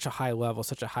at such a high level,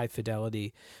 such a high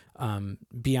fidelity,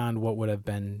 beyond what would have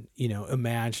been,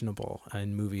 imaginable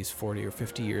in movies 40 or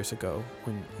 50 years ago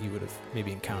when you would have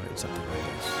maybe encountered something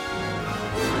like this.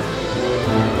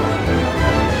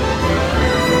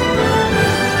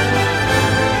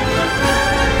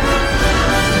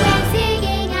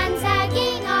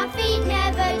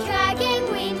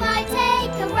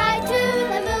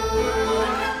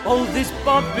 All this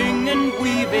bobbing and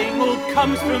weaving all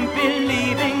comes from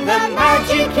believing the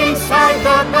magic inside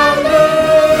the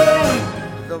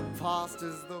balloon. The past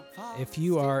is the past. If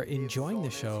you are enjoying the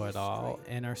show at all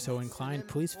and are so inclined,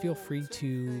 please feel free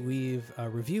to leave a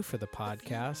review for the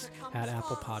podcast at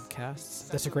Apple Podcasts.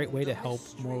 That's a great way to help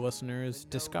more listeners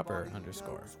discover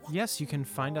Underscore. Yes, you can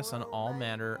find us on all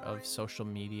manner of social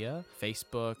media,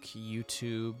 Facebook,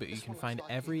 YouTube. You can find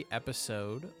every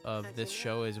episode of this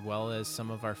show as well as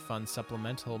some of our fun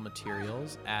supplemental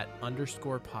materials at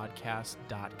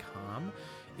underscorepodcast.com.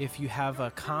 If you have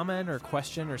a comment or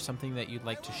question or something that you'd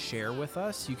like to share with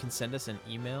us, you can send us an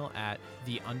email at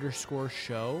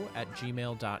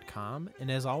 _show@gmail.com.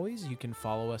 And as always, you can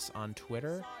follow us on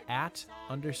Twitter at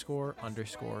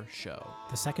 __show.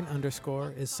 The second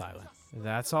underscore is silent.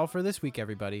 That's all for this week,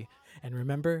 everybody. And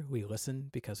remember, we listen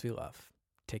because we love.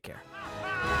 Take care.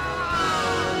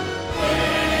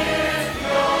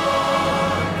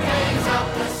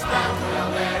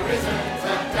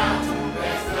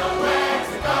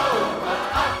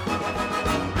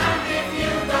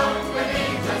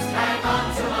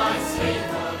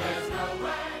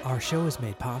 Our show is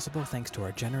made possible thanks to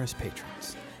our generous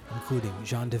patrons, including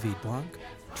Jean-David Blanc,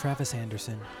 Travis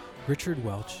Anderson, Richard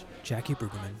Welch, Jackie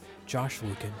Brueggemann, Josh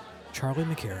Lucan, Charlie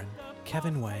McCarran,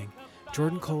 Kevin Wang,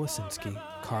 Jordan Kolosinski,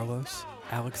 Carlos,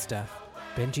 Alex Steff,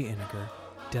 Benji Iniger,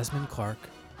 Desmond Clark,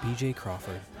 BJ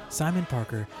Crawford, Simon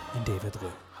Parker, and David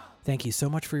Liu. Thank you so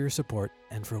much for your support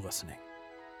and for listening.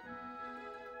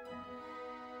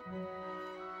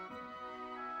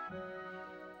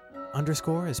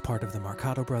 Underscore is part of the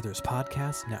Marcato Brothers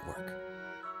Podcast Network.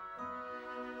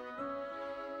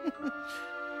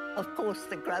 Of course,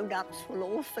 the grown-ups will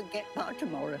all forget by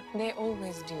tomorrow. They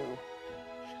always do.